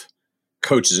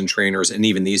coaches and trainers, and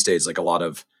even these days, like a lot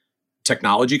of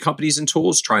technology companies and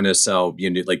tools trying to sell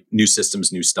like new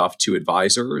systems, new stuff to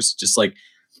advisors. Just like,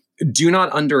 do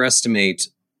not underestimate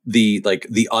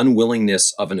the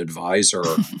unwillingness of an advisor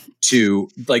to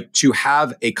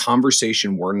have a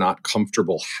conversation we're not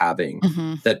comfortable having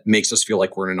that makes us feel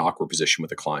like we're in an awkward position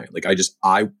with a client. Like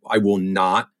I will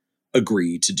not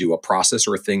agree to do a process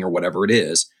or a thing or whatever it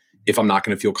is if I'm not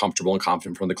going to feel comfortable and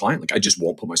confident from the client. Like I just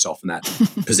won't put myself in that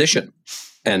position.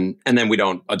 And then we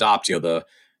don't adopt,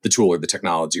 the tool or the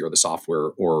technology or the software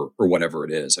or whatever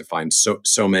it is. I find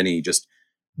so many just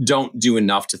don't do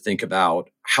enough to think about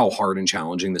how hard and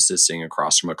challenging this is sitting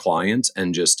across from a client,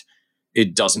 and just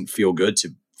it doesn't feel good to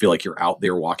feel like you're out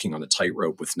there walking on a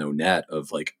tightrope with no net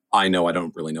of like, I know I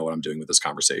don't really know what I'm doing with this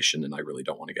conversation, and I really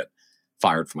don't want to get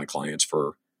fired from my clients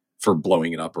for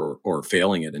blowing it up or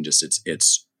failing it. And just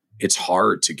it's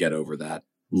hard to get over that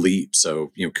leap.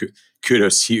 So,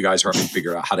 kudos to you guys for having to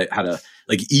figure out how to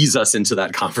like ease us into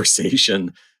that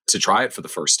conversation to try it for the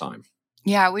first time.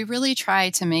 Yeah, we really try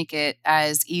to make it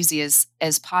as easy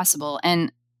as possible,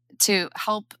 and to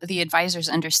help the advisors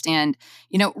understand,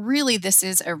 really this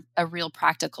is a real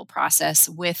practical process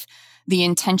with the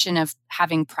intention of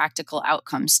having practical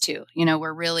outcomes too.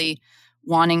 We're really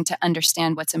wanting to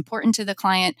understand what's important to the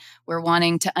client. We're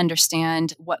wanting to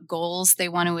understand what goals they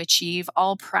want to achieve,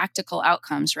 all practical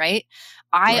outcomes, right?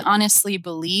 I honestly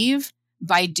believe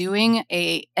by doing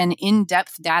an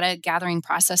in-depth data gathering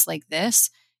process like this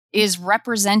is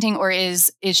representing or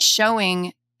is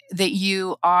showing that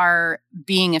you are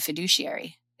being a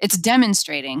fiduciary. It's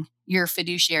demonstrating your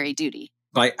fiduciary duty.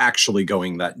 By actually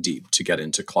going that deep to get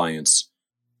into clients.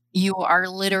 You are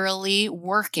literally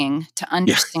working to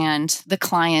understand the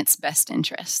client's best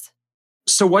interest.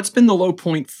 So what's been the low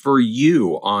point for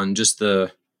you on just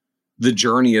the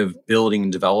journey of building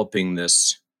and developing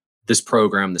this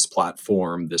program, this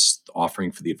platform, this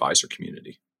offering for the advisor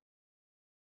community?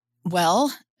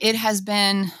 Well, it has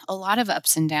been a lot of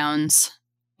ups and downs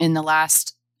in the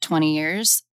last 20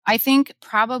 years. I think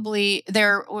probably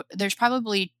there's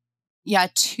probably,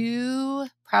 two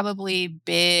probably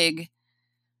big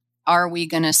are we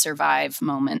going to survive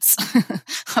moments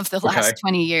of the last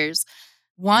 20 years.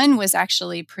 One was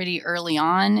actually pretty early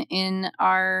on in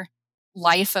our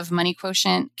life of Money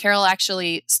Quotient. Carol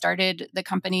actually started the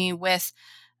company with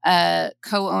a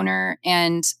co-owner,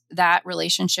 and that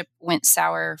relationship went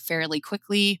sour fairly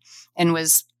quickly and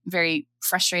was very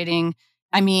frustrating.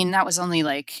 I mean, that was only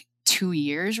like 2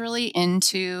 years really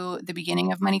into the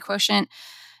beginning of Money Quotient.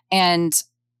 And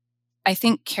I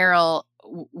think Carol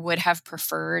would have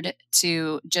preferred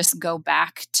to just go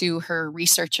back to her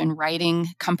research and writing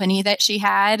company that she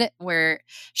had, where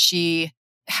she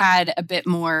had a bit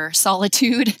more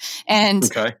solitude and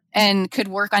could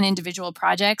work on individual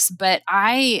projects. But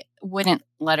I wouldn't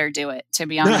let her do it, to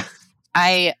be honest.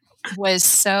 I was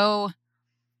so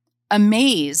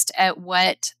amazed at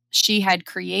what she had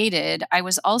created. I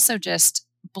was also just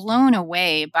blown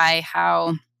away by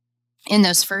how in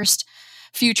those first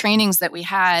few trainings that we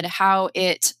had, how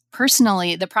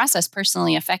the process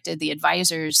personally affected the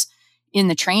advisors in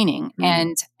the training.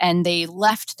 And they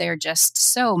left there just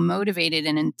so motivated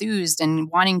and enthused and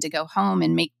wanting to go home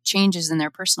and make changes in their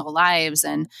personal lives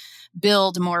and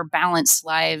build more balanced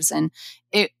lives. And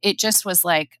it just was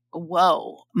like,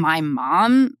 whoa, my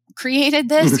mom created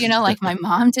this, like my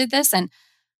mom did this. And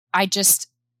I just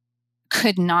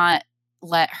could not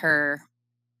let her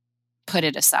put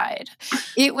it aside.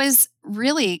 It was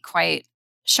really quite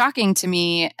shocking to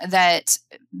me that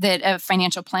a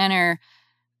financial planner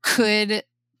could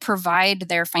provide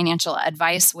their financial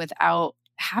advice without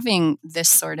having this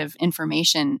sort of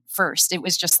information first. It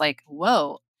was just like,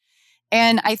 whoa.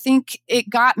 And I think it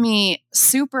got me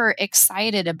super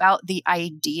excited about the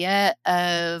idea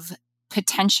of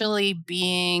potentially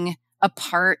being a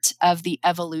part of the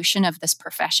evolution of this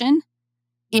profession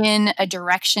in a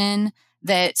direction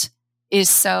that is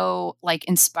so like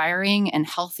inspiring and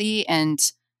healthy. And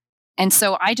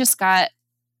so I just got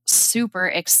super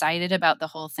excited about the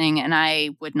whole thing, and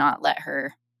I would not let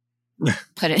her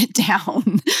put it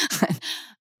down.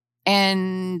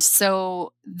 And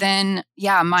so then,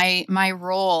 my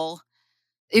role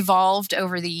evolved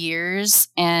over the years.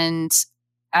 And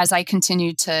as I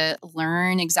continued to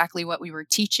learn exactly what we were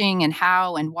teaching and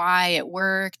how and why it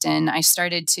worked, and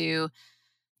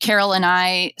Carol and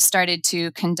I started to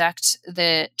conduct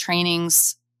the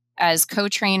trainings as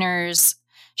co-trainers.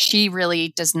 She really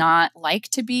does not like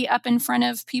to be up in front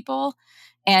of people.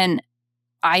 And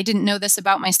I didn't know this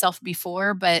about myself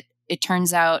before, but it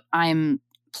turns out I'm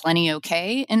plenty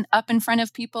okay and up in front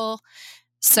of people.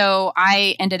 So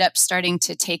I ended up starting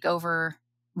to take over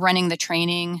running the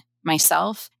training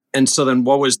myself. And so then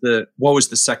what was the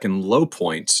second low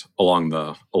point along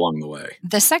the way?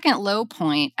 The second low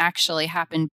point actually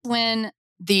happened when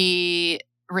the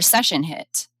recession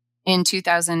hit in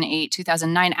 2008,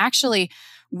 2009. Actually,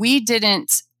 we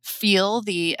didn't feel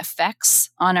the effects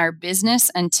on our business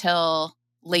until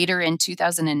later in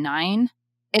 2009.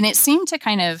 And it seemed to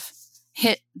kind of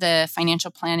hit the financial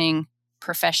planning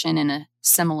profession in a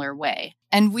similar way.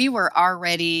 And we were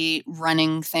already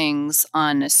running things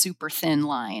on a super thin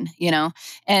line,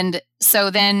 And so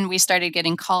then we started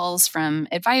getting calls from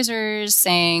advisors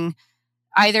saying,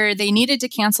 either they needed to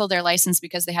cancel their license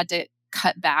because they had to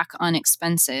cut back on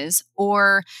expenses,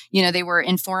 or, they were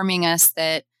informing us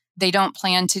that they don't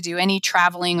plan to do any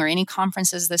traveling or any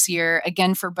conferences this year,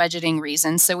 again, for budgeting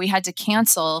reasons. So we had to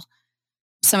cancel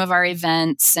some of our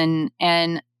events, and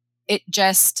it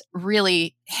just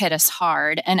really hit us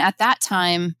hard. And at that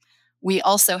time, we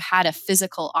also had a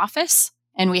physical office,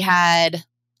 and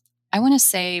I want to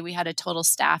say we had a total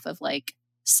staff of like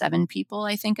 7 people,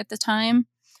 I think, at the time.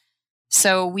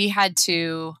 So we had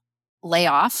to lay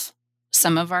off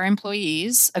some of our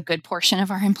employees, a good portion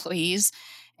of our employees,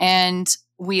 and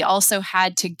we also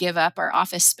had to give up our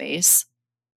office space.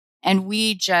 And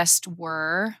we just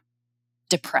were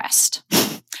depressed.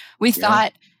 We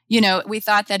thought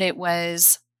that it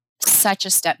was such a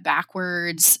step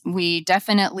backwards. We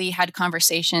definitely had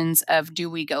conversations of, do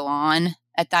we go on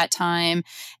at that time?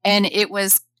 And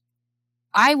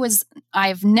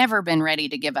I've never been ready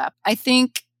to give up. I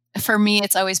think for me,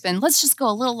 it's always been, let's just go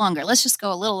a little longer. Let's just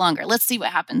go a little longer. Let's see what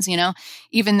happens,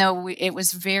 even though it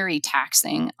was very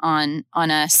taxing on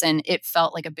us and it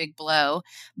felt like a big blow.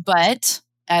 But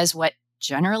as what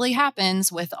generally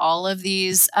happens with all of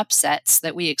these upsets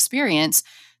that we experience,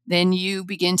 then you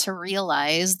begin to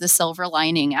realize the silver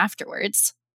lining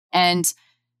afterwards. And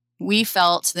we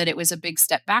felt that it was a big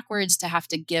step backwards to have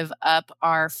to give up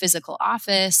our physical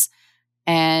office.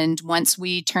 And once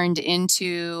we turned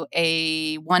into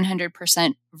a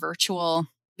 100% virtual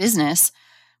business,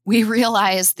 we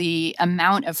realized the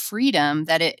amount of freedom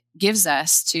that it gives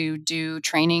us to do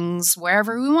trainings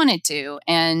wherever we wanted to,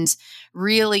 and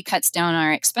really cuts down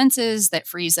our expenses, that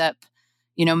frees up,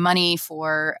 money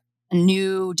for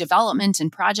new development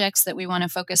and projects that we want to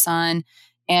focus on.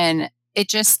 And it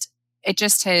just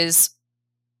has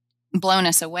blown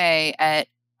us away at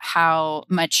how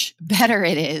much better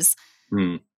it is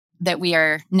that we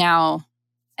are now,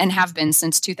 and have been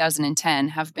since 2010,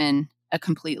 have been a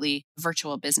completely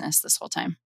virtual business this whole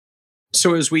time.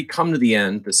 So as we come to the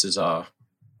end, this is a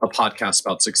podcast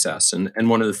about success. And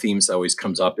one of the themes that always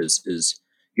comes up is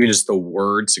even just the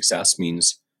word success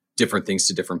means different things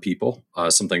to different people,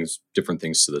 sometimes different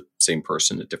things to the same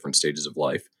person at different stages of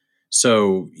life.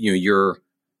 So, you're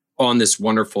on this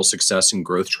wonderful success and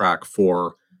growth track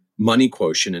for Money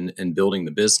Quotient and building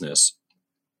the business.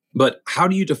 But how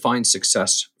do you define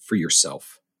success for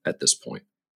yourself at this point?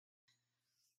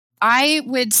 I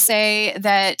would say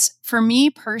that for me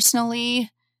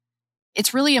personally,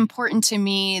 it's really important to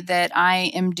me that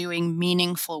I am doing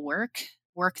meaningful work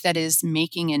that is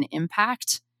making an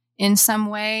impact in some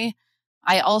way.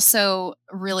 I also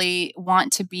really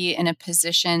want to be in a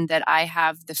position that I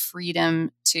have the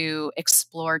freedom to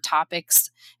explore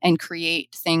topics and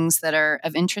create things that are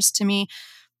of interest to me.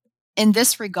 In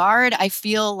this regard, I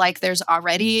feel like there's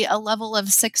already a level of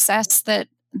success that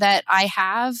I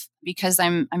have, because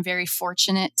I'm very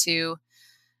fortunate to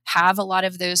have a lot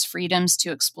of those freedoms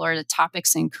to explore the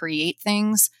topics and create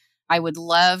things. I would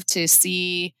love to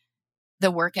see the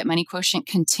work at Money Quotient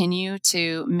continue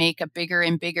to make a bigger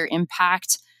and bigger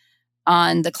impact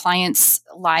on the clients'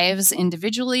 lives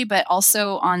individually, but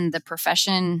also on the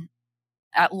profession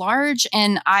at large.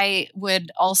 And I would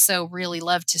also really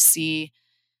love to see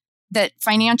that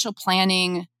financial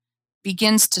planning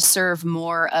begins to serve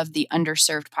more of the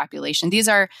underserved population. These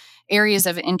are areas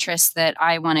of interest that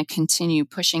I want to continue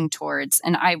pushing towards.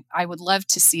 And I would love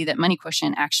to see that Money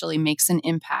Quotient actually makes an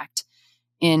impact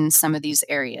in some of these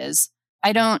areas.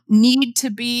 I don't need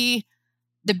to be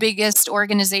the biggest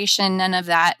organization. None of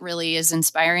that really is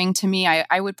inspiring to me.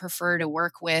 I would prefer to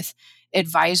work with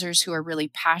advisors who are really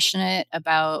passionate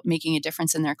about making a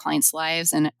difference in their clients'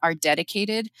 lives and are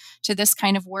dedicated to this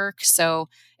kind of work. So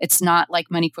it's not like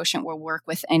Money Quotient will work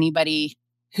with anybody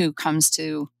who comes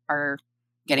to our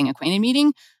Getting Acquainted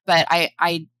meeting, but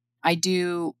I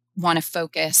do want to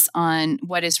focus on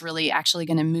what is really actually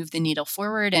going to move the needle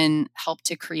forward and help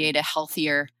to create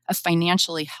a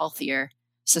financially healthier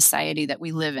society that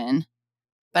we live in.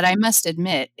 But I must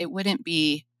admit, it wouldn't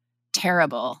be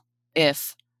terrible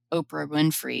if Oprah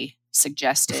Winfrey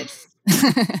suggested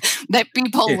that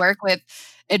people work with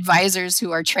advisors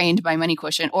who are trained by Money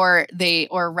Quotient, or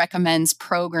recommends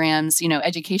programs,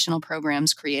 educational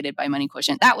programs created by Money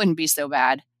Quotient. That wouldn't be so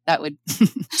bad. That would.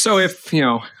 So if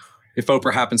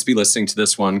Oprah happens to be listening to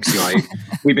this one, because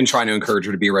we've been trying to encourage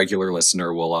her to be a regular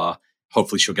listener, we'll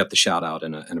hopefully she'll get the shout out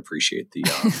and appreciate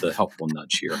the helpful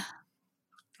nudge here.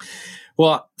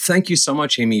 Well, thank you so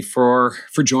much, Amy, for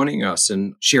joining us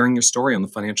and sharing your story on the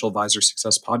Financial Advisor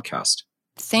Success Podcast.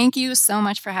 Thank you so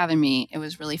much for having me. It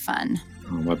was really fun.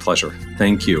 Oh, my pleasure.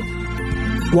 Thank you.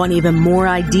 Want even more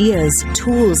ideas,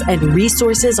 tools, and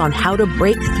resources on how to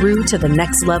break through to the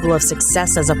next level of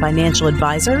success as a financial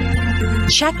advisor?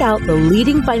 Check out the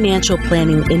leading financial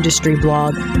planning industry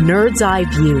blog, Nerd's Eye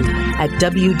View, at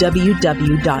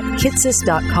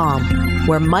www.kitces.com,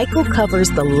 where Michael covers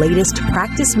the latest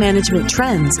practice management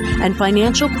trends and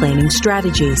financial planning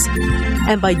strategies.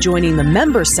 And by joining the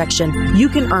members section, you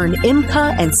can earn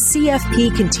IMCA and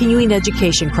CFP continuing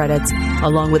education credits,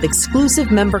 along with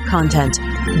exclusive member content.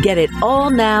 Get it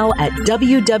all now at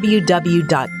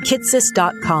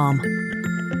www.kitces.com.